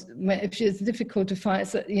course, if it's difficult to find,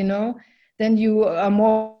 then you are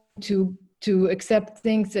more to accept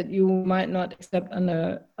things that you might not accept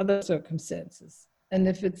under other circumstances. And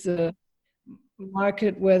if it's a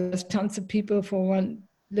market where there's tons of people for one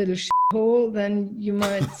little hole, then you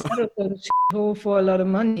might settle for the hole for a lot of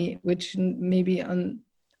money, which maybe on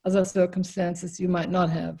other circumstances you might not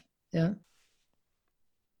have. Yeah.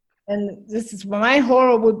 And this is my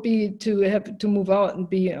horror would be to have to move out and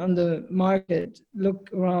be on the market, look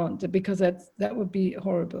around, because that would be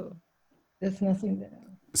horrible. There's nothing there.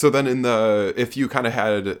 So then if you kind of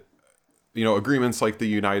had, agreements like the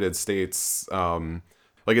United States,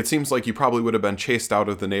 like it seems like you probably would have been chased out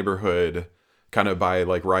of the neighborhood kind of by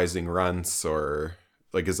like rising rents, or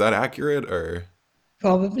like, is that accurate or?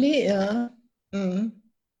 Probably, yeah. Mm.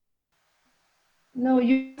 No,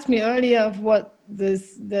 you asked me earlier of what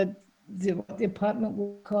the apartment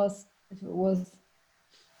would cost if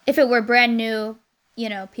it were brand new,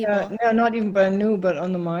 people. No, not even brand new, but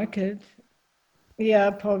on the market.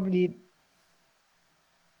 Yeah, probably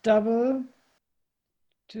double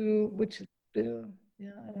to which bill.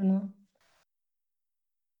 Yeah, I don't know.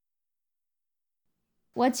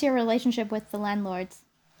 What's your relationship with the landlords?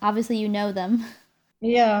 Obviously, you know them.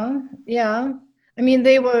 Yeah. I mean,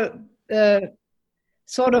 they were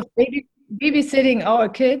sort of babysitting our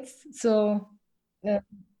kids, so yeah.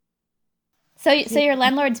 So your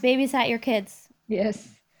landlords babysat your kids. Yes.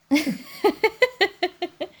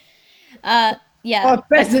 Yeah. Or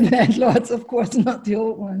present landlords, of course, not the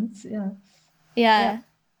old ones. Yeah. Yeah.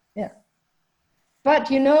 Yeah. But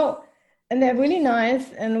and they're really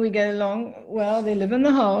nice and we get along well. They live in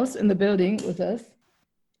the house, in the building with us.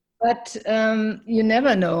 But you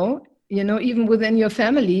never know, even within your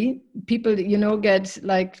family, people, get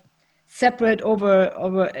like separate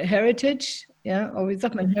over heritage. Yeah. Or wie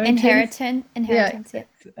sagt man, inheritance? Inheritance, yeah.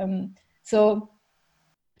 So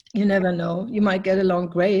you never know. You might get along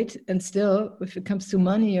great, and still, if it comes to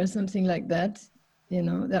money or something like that,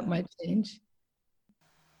 that might change.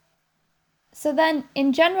 So then,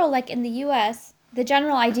 in general, like in the US, the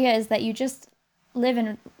general idea is that you just live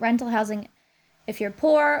in rental housing if you're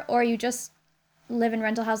poor, or you just live in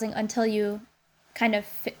rental housing until you kind of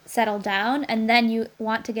settle down, and then you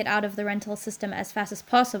want to get out of the rental system as fast as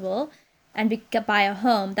possible and buy a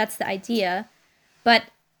home. That's the idea. But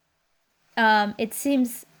it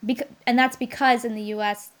seems, and that's because in the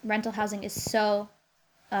US, rental housing is so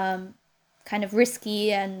kind of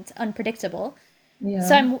risky and unpredictable.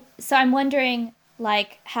 Yeah. So I'm wondering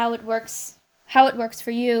like how it works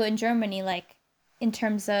for you in Germany, like in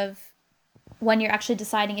terms of when you're actually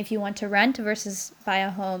deciding if you want to rent versus buy a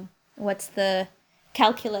home. What's the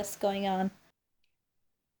calculus going on?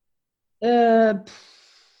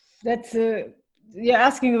 That's you're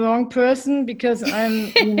asking the wrong person, because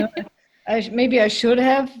I'm, maybe I should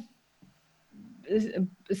have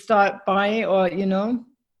start buy, or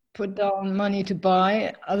put down money to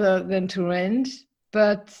buy other than to rent.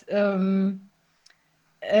 But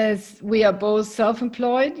as we are both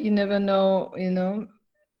self-employed, you never know,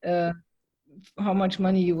 how much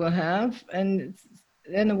money you will have, and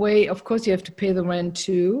in a way, of course, you have to pay the rent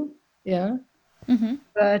too. Yeah. Mm-hmm.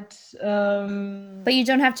 But you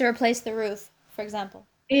don't have to replace the roof, for example.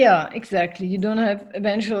 yeah, exactly. You don't have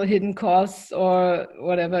eventual hidden costs or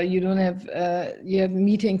whatever. You don't have you have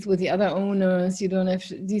meetings with the other owners. You don't have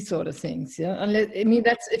these sort of things. Yeah, unless, I mean,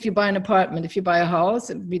 that's if you buy an apartment. If you buy a house,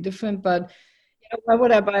 it would be different. But why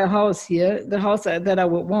would I buy a house here? The house that I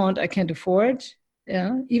would want, I can't afford.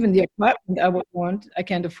 Yeah, even the apartment I would want, I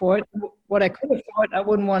can't afford. What I could afford, I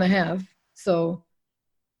wouldn't want to have. So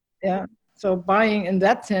yeah. So buying in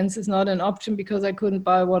that sense is not an option, because I couldn't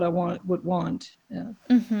buy what I would want. Yeah.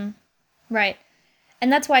 Mm-hmm. Right.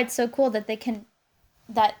 And that's why it's so cool that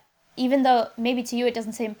that even though maybe to you it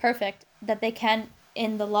doesn't seem perfect, that they can,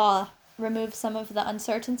 in the law, remove some of the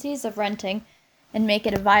uncertainties of renting and make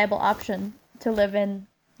it a viable option to live in,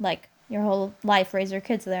 like, your whole life, raise your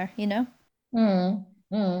kids there, Mm,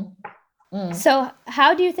 mm, mm. So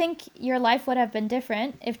how do you think your life would have been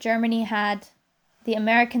different if Germany had the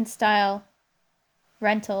American style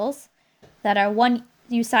rentals that are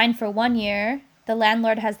you sign for 1 year, the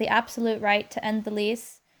landlord has the absolute right to end the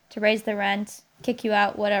lease, to raise the rent, kick you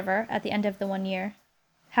out, whatever, at the end of the 1 year?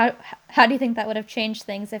 How do you think that would have changed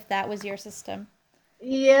things if that was your system?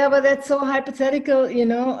 Yeah, but that's so hypothetical,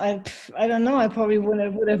 I don't know. I probably we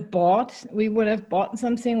would have bought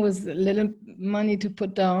something with little money to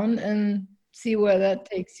put down and see where that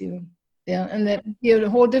takes you. Yeah, and that a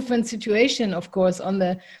whole different situation, of course, on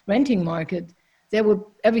the renting market.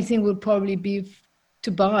 Everything would probably be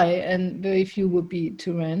to buy, and very few would be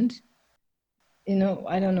to rent.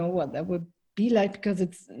 I don't know what that would be like, because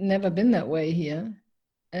it's never been that way here.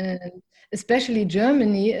 And especially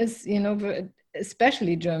Germany is,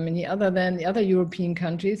 especially Germany, other than the other European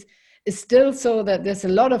countries, is still so that there's a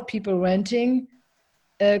lot of people renting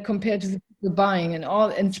compared to the people buying. And all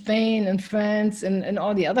in Spain and France and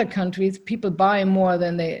all the other countries, people buy more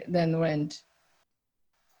than rent.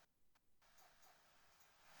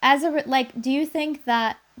 Do you think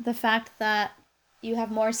that the fact that you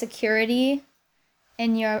have more security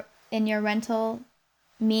in your rental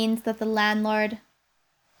means that the landlord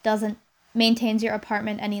doesn't maintains your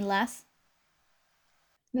apartment any less?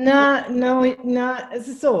 No.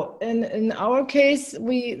 So in our case,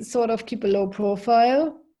 we sort of keep a low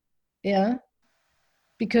profile, yeah,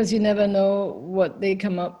 because you never know what they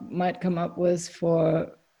might come up with.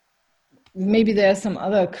 For maybe there are some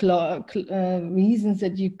other reasons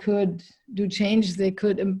that you could do changes. They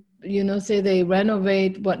could, say they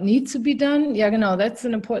renovate what needs to be done. Yeah, that's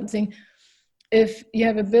an important thing. If you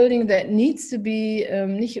have a building that needs to be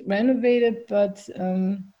nicht renovated, but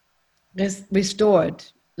restored,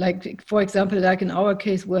 like, for example, like in our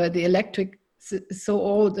case, where the electric is so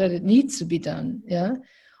old that it needs to be done, yeah,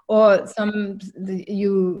 or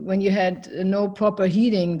when you had no proper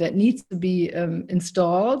heating that needs to be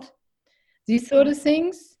installed, these sort of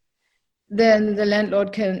things, then the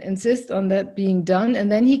landlord can insist on that being done, and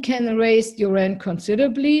then he can raise your rent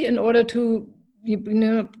considerably in order to,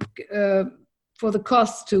 for the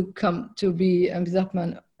costs to come to be, wie sagt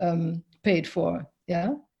man, paid for,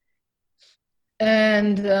 yeah.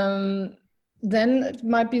 And then it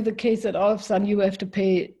might be the case that all of a sudden you have to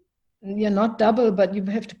pay, not double, but you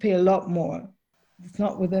have to pay a lot more. It's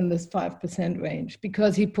not within this 5% range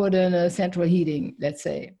because he put in a central heating, let's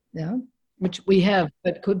say, yeah, which we have,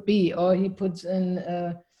 but could be, or he puts in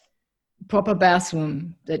a proper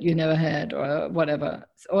bathroom that you never had, or whatever,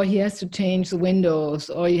 or he has to change the windows,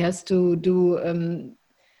 or he has to do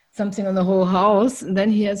something on the whole house, and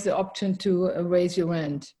then he has the option to raise your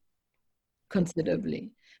rent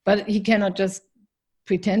considerably. But he cannot just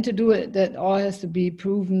pretend to do it. That all has to be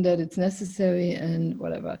proven that it's necessary and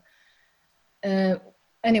whatever.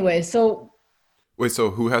 Anyway, so wait,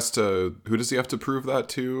 so who does he have to prove that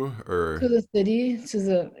to, or to the city, to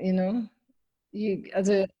the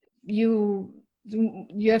you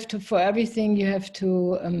have to, for everything you have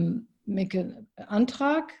to make an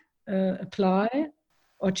Antrag, apply,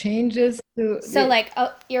 or changes to. So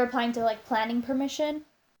you're applying to like planning permission?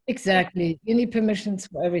 Exactly, you need permissions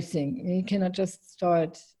for everything. You cannot just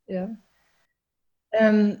start, yeah.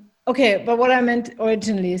 Okay, but what I meant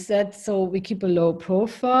originally is that so we keep a low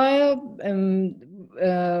profile,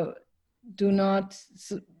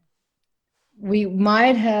 we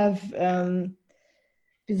might have,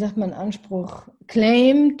 wie sagt man, Anspruch,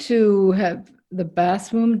 claim to have the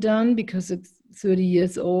bathroom done because it's 30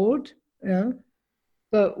 years old, yeah.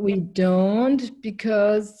 But we don't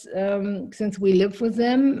because since we live with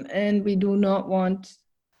them and we do not want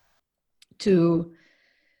to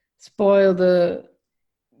spoil the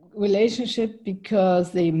relationship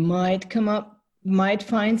because they might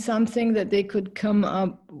find something that they could come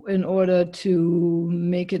up in order to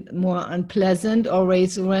make it more unpleasant or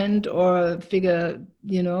raise rent or figure,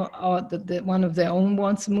 out that one of their own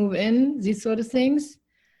wants to move in, these sort of things.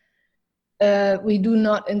 We do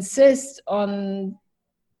not insist on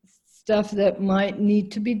stuff that might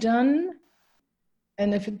need to be done.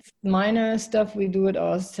 And if it's minor stuff, we do it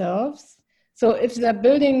ourselves. So if that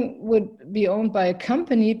building would be owned by a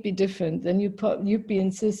company, it'd be different. Then you'd be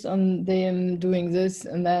insist on them doing this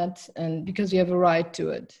and that, and because you have a right to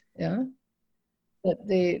it, yeah. That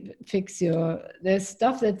they fix there's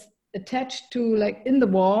stuff that's attached to, like in the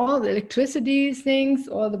wall, the electricity things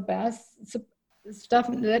or the bath stuff.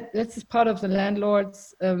 That's part of the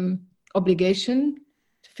landlord's obligation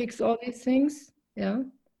to fix all these things, yeah.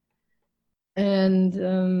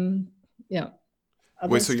 And yeah.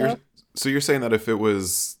 Wait, so you're saying that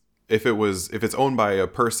if it's owned by a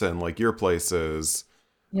person like your place is,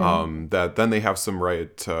 yeah. That then they have some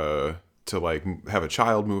right to like have a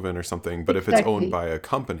child move in or something. But Exactly. If it's owned by a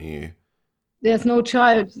company, there's no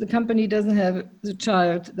child. The company doesn't have the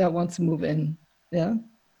child that wants to move in, yeah,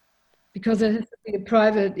 because it has to be a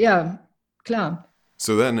private, yeah, klar.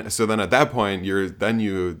 So then at that point you're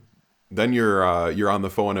on the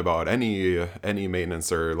phone about any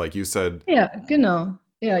maintenance, or like you said. Yeah, genau.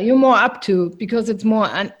 Yeah, you're more up to, because it's more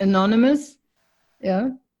anonymous, yeah,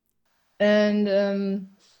 and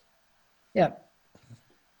yeah,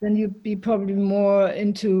 then you'd be probably more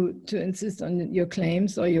to insist on your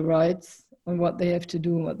claims or your rights on what they have to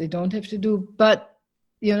do and what they don't have to do. But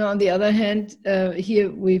on the other hand, here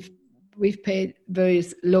we've paid very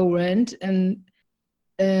low rent, and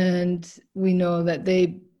we know that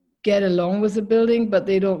they get along with the building, but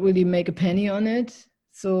they don't really make a penny on it.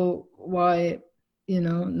 So why,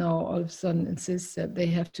 now all of a sudden insist that they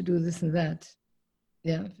have to do this and that?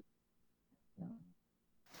 Yeah.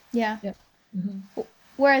 Yeah. Yeah. Mm-hmm.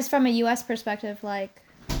 Whereas from a US perspective, like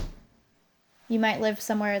you might live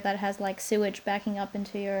somewhere that has like sewage backing up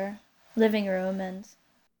into your living room, and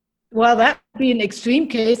well, that would be an extreme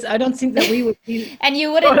case. I don't think that we would be and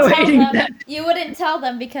you wouldn't tell them that. You wouldn't tell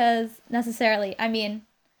them because necessarily, I mean,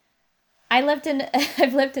 I've lived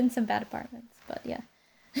in some bad apartments, but yeah.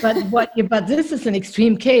 But this is an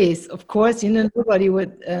extreme case, of course. Nobody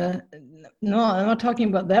would. No, I'm not talking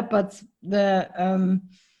about that. But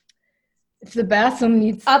if the bathroom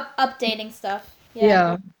needs updating stuff,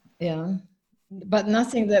 yeah, but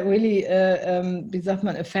nothing that really, wie sagt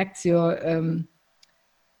man, affects your,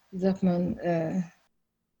 wie sagt man,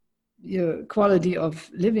 your quality of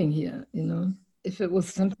living here. If it was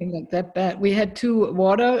something like that bad, we had 2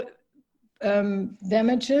 water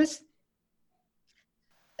damages.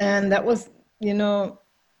 And that was,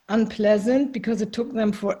 unpleasant because it took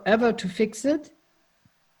them forever to fix it.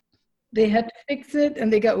 They had to fix it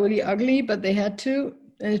and they got really ugly, but they had to,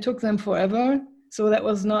 and it took them forever. So that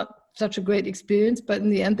was not such a great experience, but in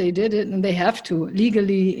the end they did it, and they have to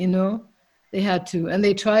legally, They had to, and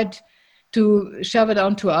they tried to shove it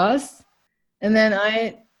onto us. And then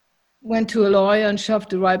I went to a lawyer and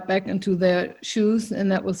shoved it right back into their shoes,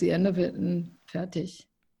 and that was the end of it. And fertig.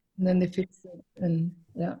 And then they fixed it, and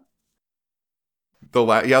yeah. The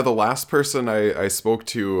last person I spoke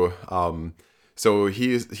to, so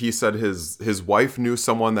he said his wife knew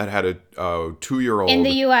someone that had a 2-year-old In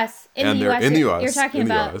the U.S. And they're in the US, You're talking in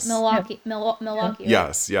the about US. Milwaukee, Milwaukee, right?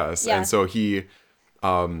 Yes, Yeah. and so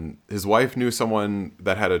his wife knew someone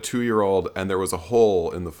that had a 2-year-old, and there was a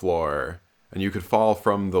hole in the floor, and you could fall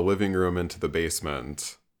from the living room into the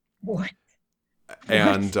basement. What?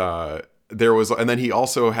 And and then he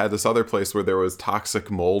also had this other place where there was toxic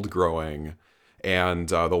mold growing, and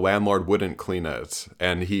the landlord wouldn't clean it.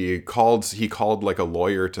 And he called like a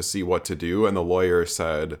lawyer to see what to do, and the lawyer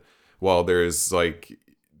said, well, there's like,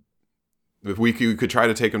 if you could try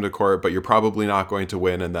to take him to court, but you're probably not going to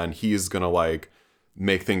win, and then he's gonna like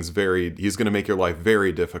he's gonna make your life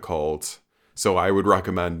very difficult. So I would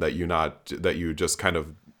recommend that you just kind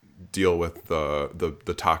of deal with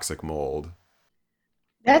the toxic mold.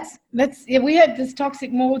 That's yeah. We had this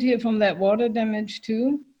toxic mold here from that water damage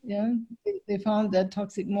too. Yeah, they found that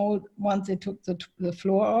toxic mold once they took the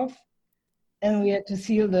floor off, and we had to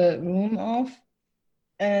seal the room off,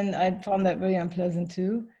 and I found that very unpleasant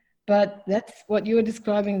too. But that's what you were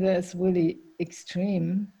describing there is really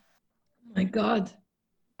extreme. My God,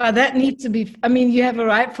 that needs to be. I mean, you have a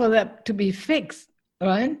right for that to be fixed,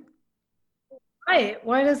 right? Why?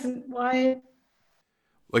 Why doesn't? Why?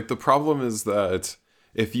 Like, the problem is that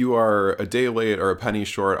if you are a day late or a penny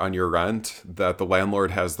short on your rent, that the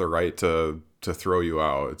landlord has the right to throw you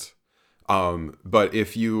out. But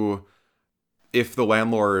if the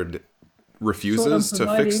landlord refuses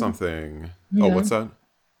to fix something, Yeah. oh, what's that?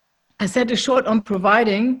 I said is short on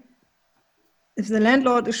providing. If the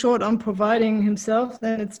landlord is short on providing himself,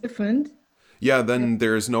 then it's different. Yeah, then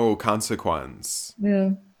there's no consequence.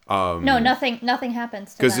 Yeah. No, nothing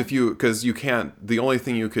happens to them. Because you can't, the only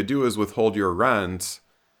thing you could do is withhold your rent,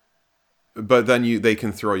 but then they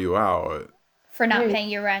can throw you out for not paying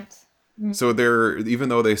your rent. So even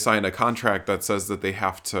though they signed a contract that says that they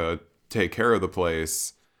have to take care of the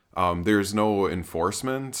place, there's no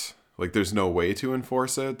enforcement. Like, there's no way to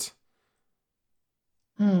enforce it.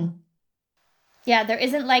 Yeah, there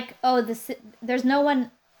isn't like, there's no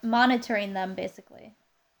one monitoring them, basically.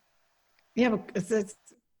 Yeah, but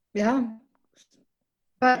yeah.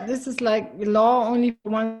 But this is like law only for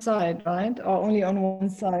one side, right? Or only on one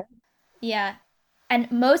side. Yeah.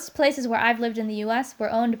 And most places where I've lived in the US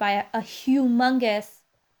were owned by a humongous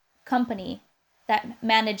company that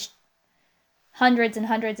managed hundreds and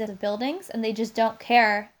hundreds of buildings, and they just don't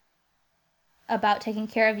care about taking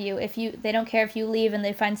care of you. They don't care if you leave and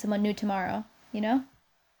they find someone new tomorrow, you know?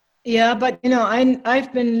 Yeah, but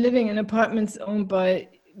I've been living in apartments owned by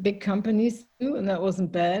big companies too, and that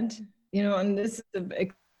wasn't bad. And this is the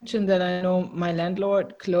exception that I know my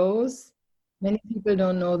landlord close. Many people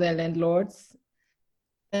don't know their landlords.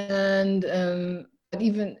 And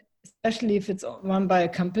even, especially if it's run by a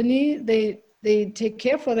company, they take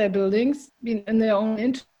care for their buildings in their own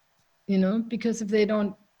interest, because if they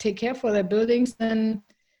don't take care for their buildings, then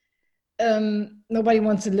nobody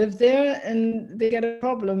wants to live there and they get a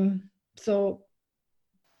problem. So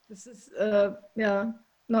this is, so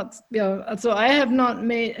I have not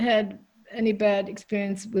had any bad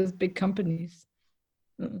experience with big companies.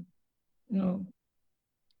 No.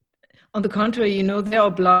 On the contrary, they're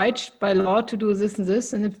obliged by law to do this and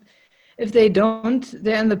this, and if they don't,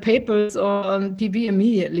 they're in the papers or on TV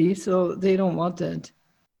immediately. So they don't want that.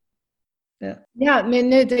 Yeah. I mean,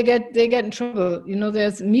 they get in trouble.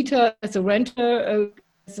 There's Mieter as a renter,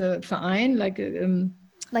 as a Verein, like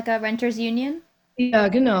a renters union. Yeah,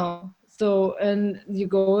 genau. So, and you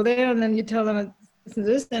go there and then you tell them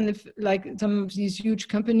this, and if like some of these huge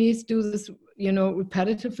companies do this,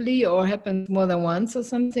 repetitively or happens more than once or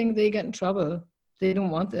something, they get in trouble. They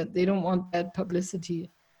don't want that. They don't want that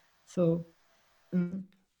publicity. So.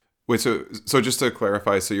 Wait, so just to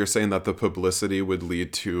clarify, so you're saying that the publicity would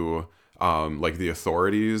lead to like the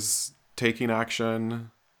authorities taking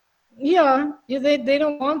action? Yeah, they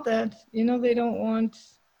don't want that. They don't want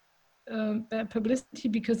bad publicity,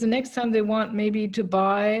 because the next time they want maybe to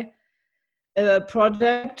buy a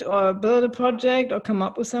project or build a project or come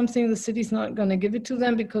up with something, the city's not going to give it to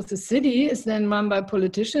them, because the city is then run by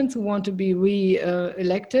politicians who want to be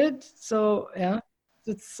re-elected. So yeah,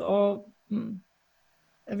 it's all,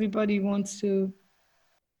 everybody wants to,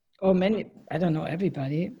 or many, I don't know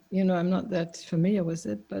everybody, I'm not that familiar with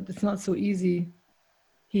it, but it's not so easy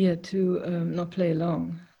here to not play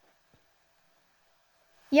along.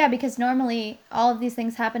 Yeah, because normally all of these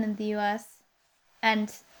things happen in the US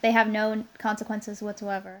and they have no consequences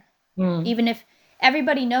whatsoever. Mm. Even if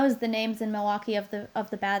everybody knows the names in Milwaukee of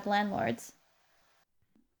the bad landlords.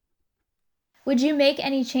 Would you make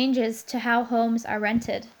any changes to how homes are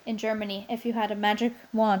rented in Germany if you had a magic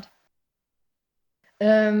wand?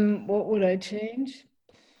 What would I change?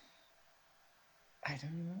 I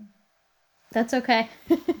don't know. That's okay.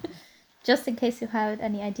 Just in case you have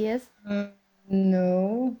any ideas.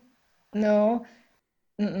 No, no,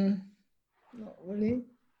 mm-mm. Not really.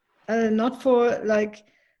 Not for like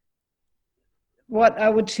what I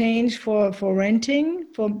would change for renting,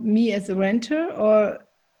 for me as a renter, or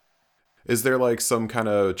Is there like some kind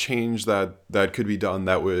of change that could be done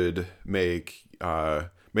that would make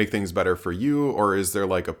things better for you, or is there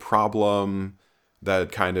like a problem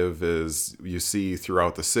that kind of is you see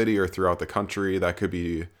throughout the city or throughout the country that could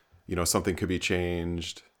be, something could be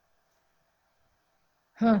changed?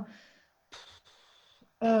 huh?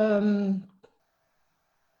 Um,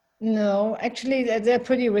 no, actually, they're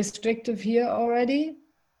pretty restrictive here already.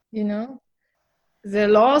 You know, the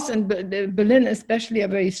laws in Berlin, especially, are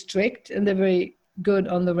very strict and they're very good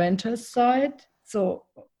on the renters' side. So,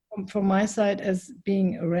 from my side, as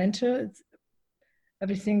being a renter,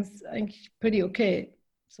 everything's eigentlich pretty okay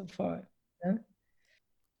so far. Yeah?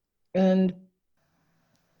 And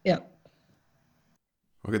yeah.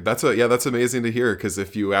 Okay, that's amazing to hear, because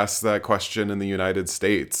if you ask that question in the United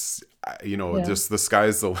States, Yeah. just the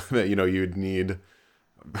sky's the limit. You'd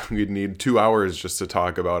need 2 hours just to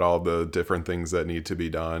talk about all the different things that need to be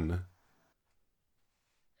done.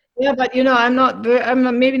 Yeah, but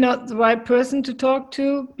maybe not the right person to talk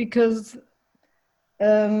to because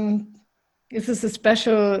this is a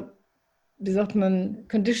special, wie sagt man,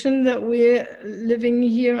 condition that we're living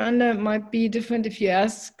here under. It might be different if you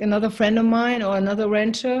ask another friend of mine or another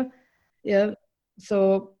renter. Yeah,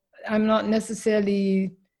 so I'm not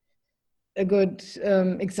necessarily a good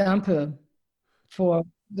example for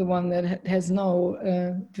the one that has no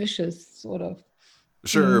vicious sort of.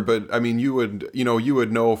 Sure, but I mean, you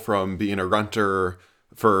would know from being a renter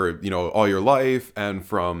for, all your life, and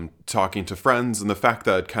from talking to friends, and the fact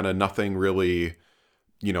that kind of nothing really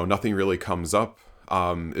comes up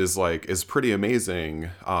is pretty amazing.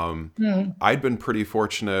 I'd been pretty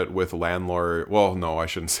fortunate with landlord. Well, no, I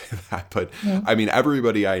shouldn't say that, but I mean,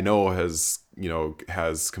 everybody I know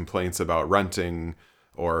has complaints about renting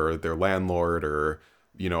or their landlord, or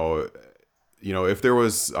if there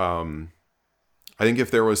was I think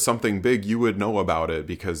if there was something big, you would know about it,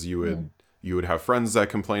 because you would have friends that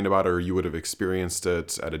complained about it, or you would have experienced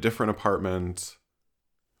it at a different apartment,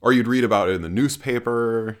 or you'd read about it in the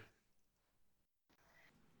newspaper.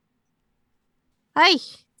 Hi.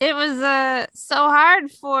 It was so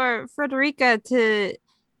hard for Frederica to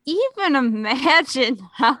even imagine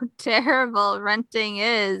how terrible renting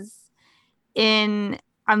is in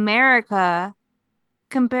America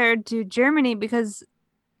compared to Germany, because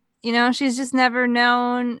she's just never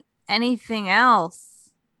known anything else.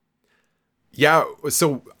 Yeah,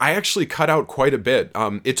 so I actually cut out quite a bit.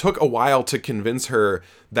 It took a while to convince her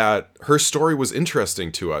that her story was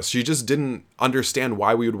interesting to us. She just didn't understand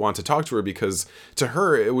why we would want to talk to her, because to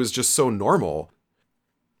her it was just so normal.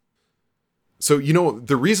 So,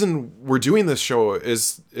 the reason we're doing this show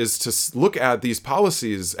is to look at these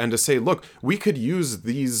policies and to say, look, we could use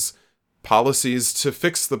these policies to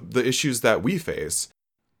fix the issues that we face.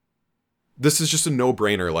 This is just a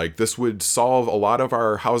no-brainer. Like, this would solve a lot of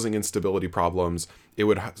our housing instability problems. It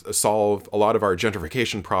would solve a lot of our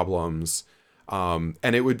gentrification problems. And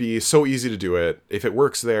it would be so easy to do it. If it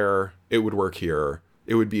works there, it would work here.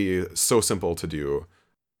 It would be so simple to do.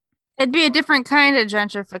 It'd be a different kind of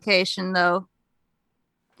gentrification, though.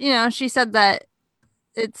 She said that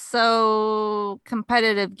it's so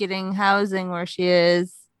competitive getting housing where she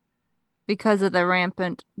is because of the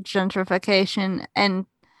rampant gentrification, and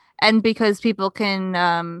because people can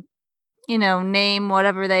name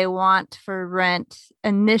whatever they want for rent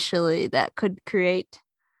initially. That could create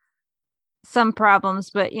some problems,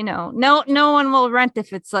 but no one will rent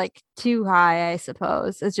if it's like too high, I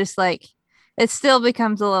suppose. It's just like it still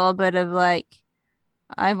becomes a little bit of like,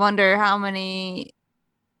 I wonder how many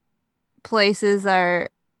places are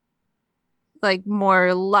like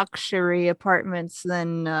more luxury apartments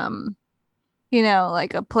than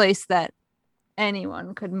like a place that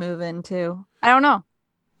anyone could move into. I don't know.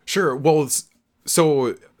 Sure. Well,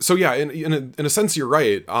 so yeah, in a sense, you're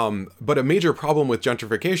right. But a major problem with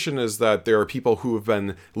gentrification is that there are people who have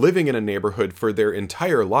been living in a neighborhood for their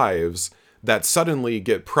entire lives that suddenly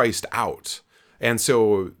get priced out. And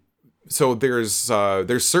so there's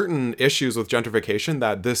certain issues with gentrification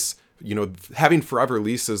that this, having forever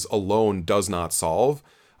leases alone does not solve.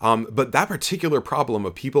 But that particular problem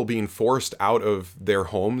of people being forced out of their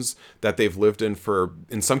homes that they've lived in for,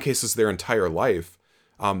 in some cases, their entire life,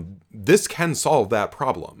 this can solve that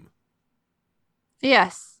problem.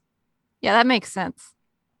 Yes. Yeah, that makes sense.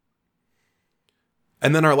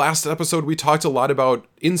 And then our last episode, we talked a lot about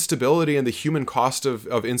instability and the human cost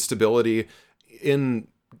of instability in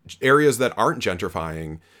areas that aren't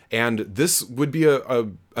gentrifying. And this would be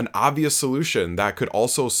an obvious solution that could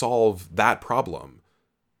also solve that problem.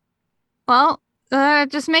 Well,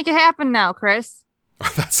 just make it happen now, Chris.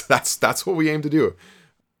 That's what we aim to do.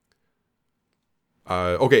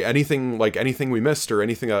 Okay, anything we missed or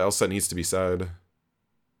anything else that needs to be said?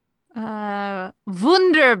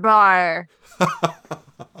 Wunderbar.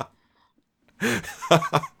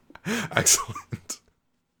 Excellent.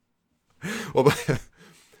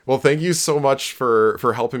 Well, thank you so much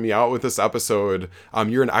for helping me out with this episode.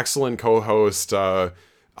 You're an excellent co-host. My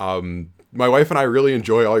wife and I really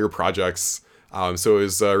enjoy all your projects. So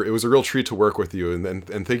it was a real treat to work with you,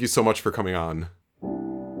 and thank you so much for coming on.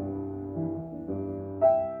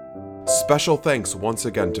 Special thanks once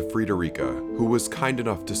again to Friederike, who was kind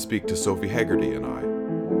enough to speak to Sophie Haggerty and I.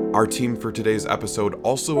 Our team for today's episode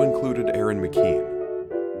also included Aaron McKean.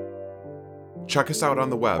 Check us out on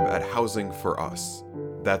the web at Housing for Us.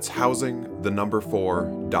 That's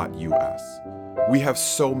housing4.us. We have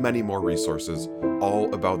so many more resources,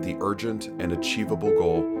 all about the urgent and achievable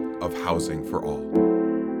goal of housing for all.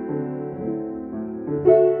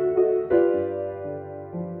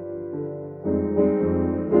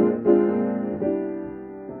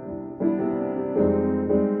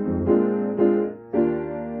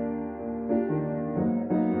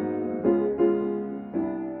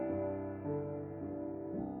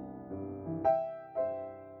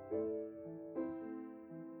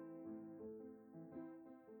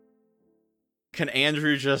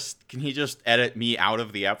 Can he just edit me out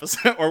of the episode? Or